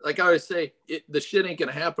 Like I always say, the shit ain't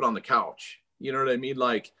going to happen on the couch. You know what I mean?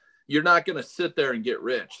 Like, you're not going to sit there and get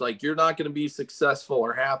rich. Like, you're not going to be successful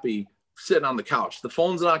or happy sitting on the couch. The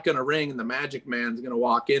phone's not going to ring and the magic man's going to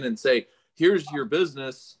walk in and say, here's your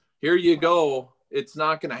business. Here you go. It's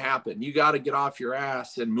not going to happen. You got to get off your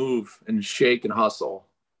ass and move and shake and hustle.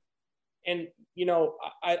 And,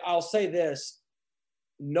 I'll say this,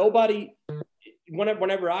 nobody,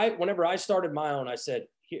 whenever I started my own, I said,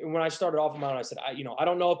 when I started off on my own, I said, I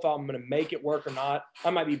don't know if I'm going to make it work or not. I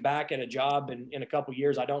might be back at a job in a couple of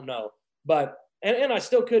years. I don't know, but, and I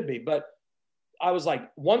still could be, but I was like,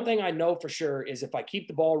 one thing I know for sure is if I keep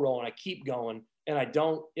the ball rolling, I keep going, and I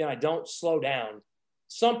don't slow down,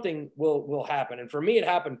 something will happen. And for me, it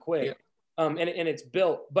happened quick. And it's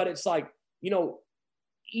built, but it's like,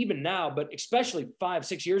 even now, but especially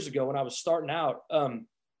 5-6 years ago when I was starting out,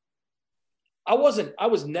 I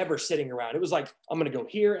was never sitting around. It was like, I'm going to go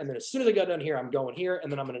here. And then as soon as I got done here, I'm going here.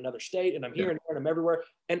 And then I'm in another state, and I'm here and there, and I'm everywhere.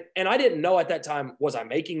 And I didn't know at that time, was I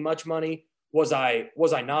making much money? Was I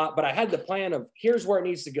not? But I had the plan of, here's where it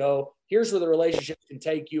needs to go. Here's where the relationship can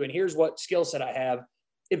take you. And here's what skill set I have.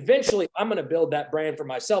 Eventually, I'm going to build that brand for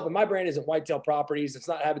myself. And my brand isn't Whitetail Properties. It's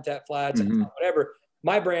not Habitat Flats. It's not whatever.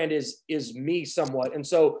 My brand is me somewhat. And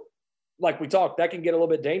so, like we talked, that can get a little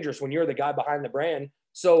bit dangerous when you're the guy behind the brand.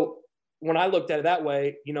 So when I looked at it that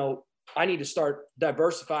way, I need to start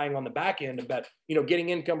diversifying on the back end about, getting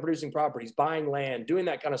income producing properties, buying land, doing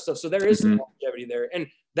that kind of stuff. So there is some longevity there. And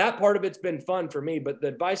that part of it's been fun for me. But the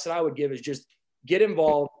advice that I would give is just get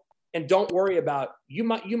involved and don't worry about, you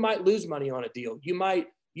might lose money on a deal. You might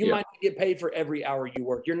get paid for every hour you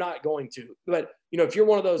work. You're not going to. But, if you're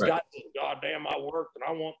one of those guys, God damn, I worked and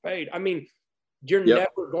I want paid. I mean, you're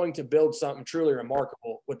never going to build something truly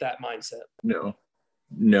remarkable with that mindset. No.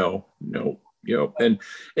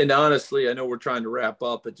 And honestly, I know we're trying to wrap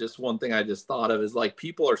up, but just one thing I just thought of is, like,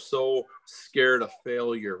 people are so scared of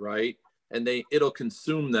failure, right? And it'll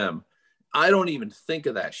consume them. I don't even think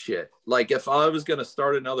of that shit. Like, if I was going to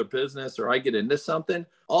start another business or I get into something,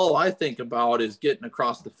 all I think about is getting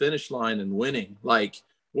across the finish line and winning. Like,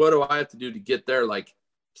 what do I have to do to get there? Like,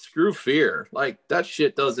 screw fear. Like, that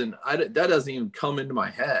shit that doesn't even come into my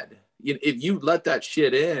head. If you let that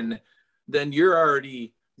shit in, then you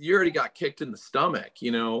already got kicked in the stomach,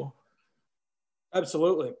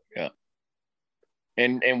 Absolutely. Yeah.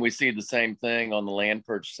 And we see the same thing on the land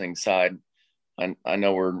purchasing side. I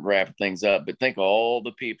know we're wrapping things up, but think of all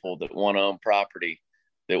the people that want to own property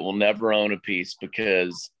that will never own a piece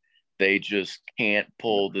because they just can't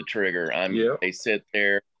pull the trigger. They sit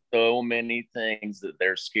there, so many things that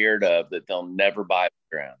they're scared of that they'll never buy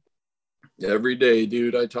the ground. Every day,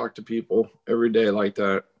 dude, I talk to people every day like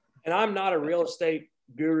that. And I'm not a real estate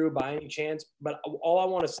guru by any chance, but all I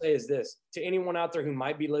want to say is this to anyone out there who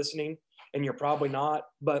might be listening, and you're probably not,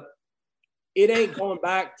 but it ain't going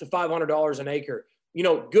back to $500 an acre.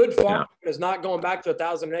 Good farming is not going back to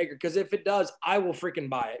 $1,000 an acre, because if it does, I will freaking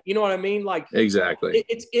buy it. You know what I mean? Like, exactly.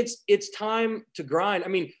 It's time to grind. I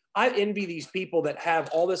mean, I envy these people that have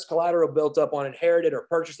all this collateral built up on inherited or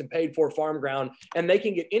purchased and paid for farm ground, and they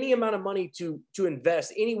can get any amount of money to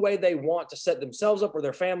invest any way they want to set themselves up or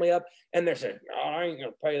their family up. And they're saying, "No, I ain't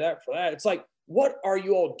going to pay that for that." It's like, what are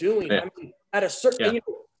you all doing? Yeah. I mean, at a certain,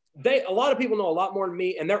 a lot of people know a lot more than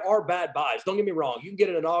me, and there are bad buys. Don't get me wrong. You can get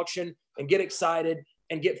at an auction and get excited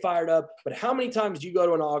and get fired up. But how many times do you go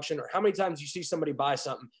to an auction, or how many times you see somebody buy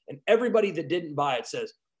something and everybody that didn't buy it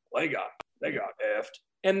says, well, they got effed.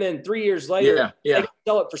 And then 3 years later, they can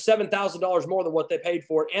sell it for $7,000 more than what they paid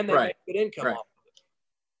for it, and they make good income off of it.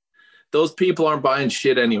 Those people aren't buying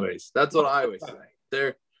shit anyways. That's what I always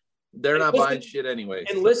say. They're not buying shit anyways.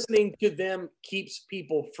 And listening to them keeps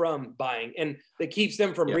people from buying, and that keeps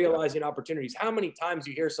them from realizing opportunities. How many times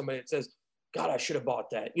you hear somebody that says, God, I should have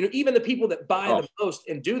bought that. Even the people that buy the most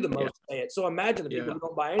and do the most say it. So imagine the people who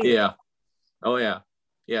don't buy anything. Yeah. Oh, yeah.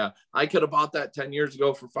 Yeah. I could have bought that 10 years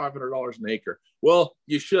ago for $500 an acre. Well,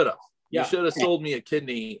 you should have. You should have sold me a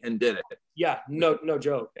kidney and did it. Yeah. No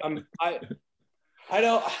joke. I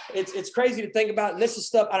know it's crazy to think about. And this is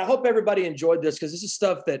stuff, and I hope everybody enjoyed this, because this is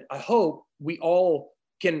stuff that I hope we all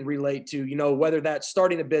can relate to, whether that's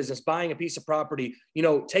starting a business, buying a piece of property,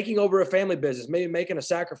 taking over a family business, maybe making a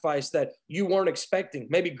sacrifice that you weren't expecting,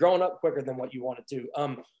 maybe growing up quicker than what you wanted to.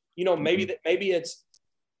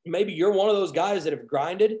 Maybe you're one of those guys that have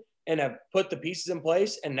grinded and have put the pieces in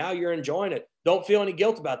place, and now you're enjoying it. Don't feel any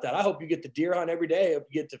guilt about that. I hope you get to deer hunt every day. I hope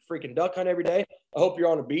you get to freaking duck hunt every day. I hope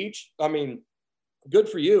you're on a beach. I mean, good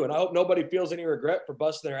for you. And I hope nobody feels any regret for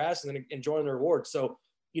busting their ass and then enjoying the rewards. So,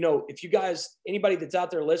 if you guys, anybody that's out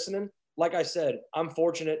there listening, like I said, I'm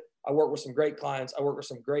fortunate. I work with some great clients. I work with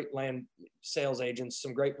some great land sales agents,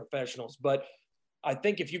 some great professionals. But I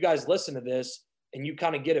think if you guys listen to this and you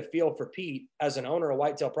kind of get a feel for Pete as an owner of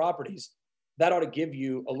Whitetail Properties, that ought to give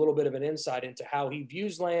you a little bit of an insight into how he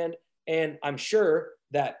views land. And I'm sure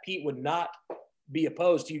that Pete would not be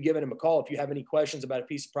opposed to you giving him a call if you have any questions about a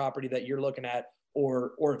piece of property that you're looking at,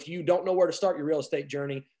 or if you don't know where to start your real estate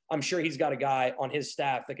journey. I'm sure he's got a guy on his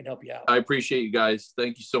staff that can help you out. I appreciate you guys.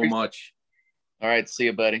 Thank you so much. All right. See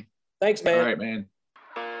you, buddy. Thanks, man. All right, man.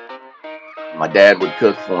 My dad would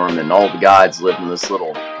cook for him, and all the guides lived in this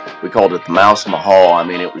little, we called it the Mouse Mahal. I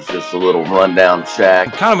mean, it was just a little rundown shack.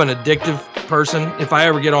 I'm kind of an addictive person. If I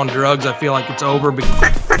ever get on drugs, I feel like it's over.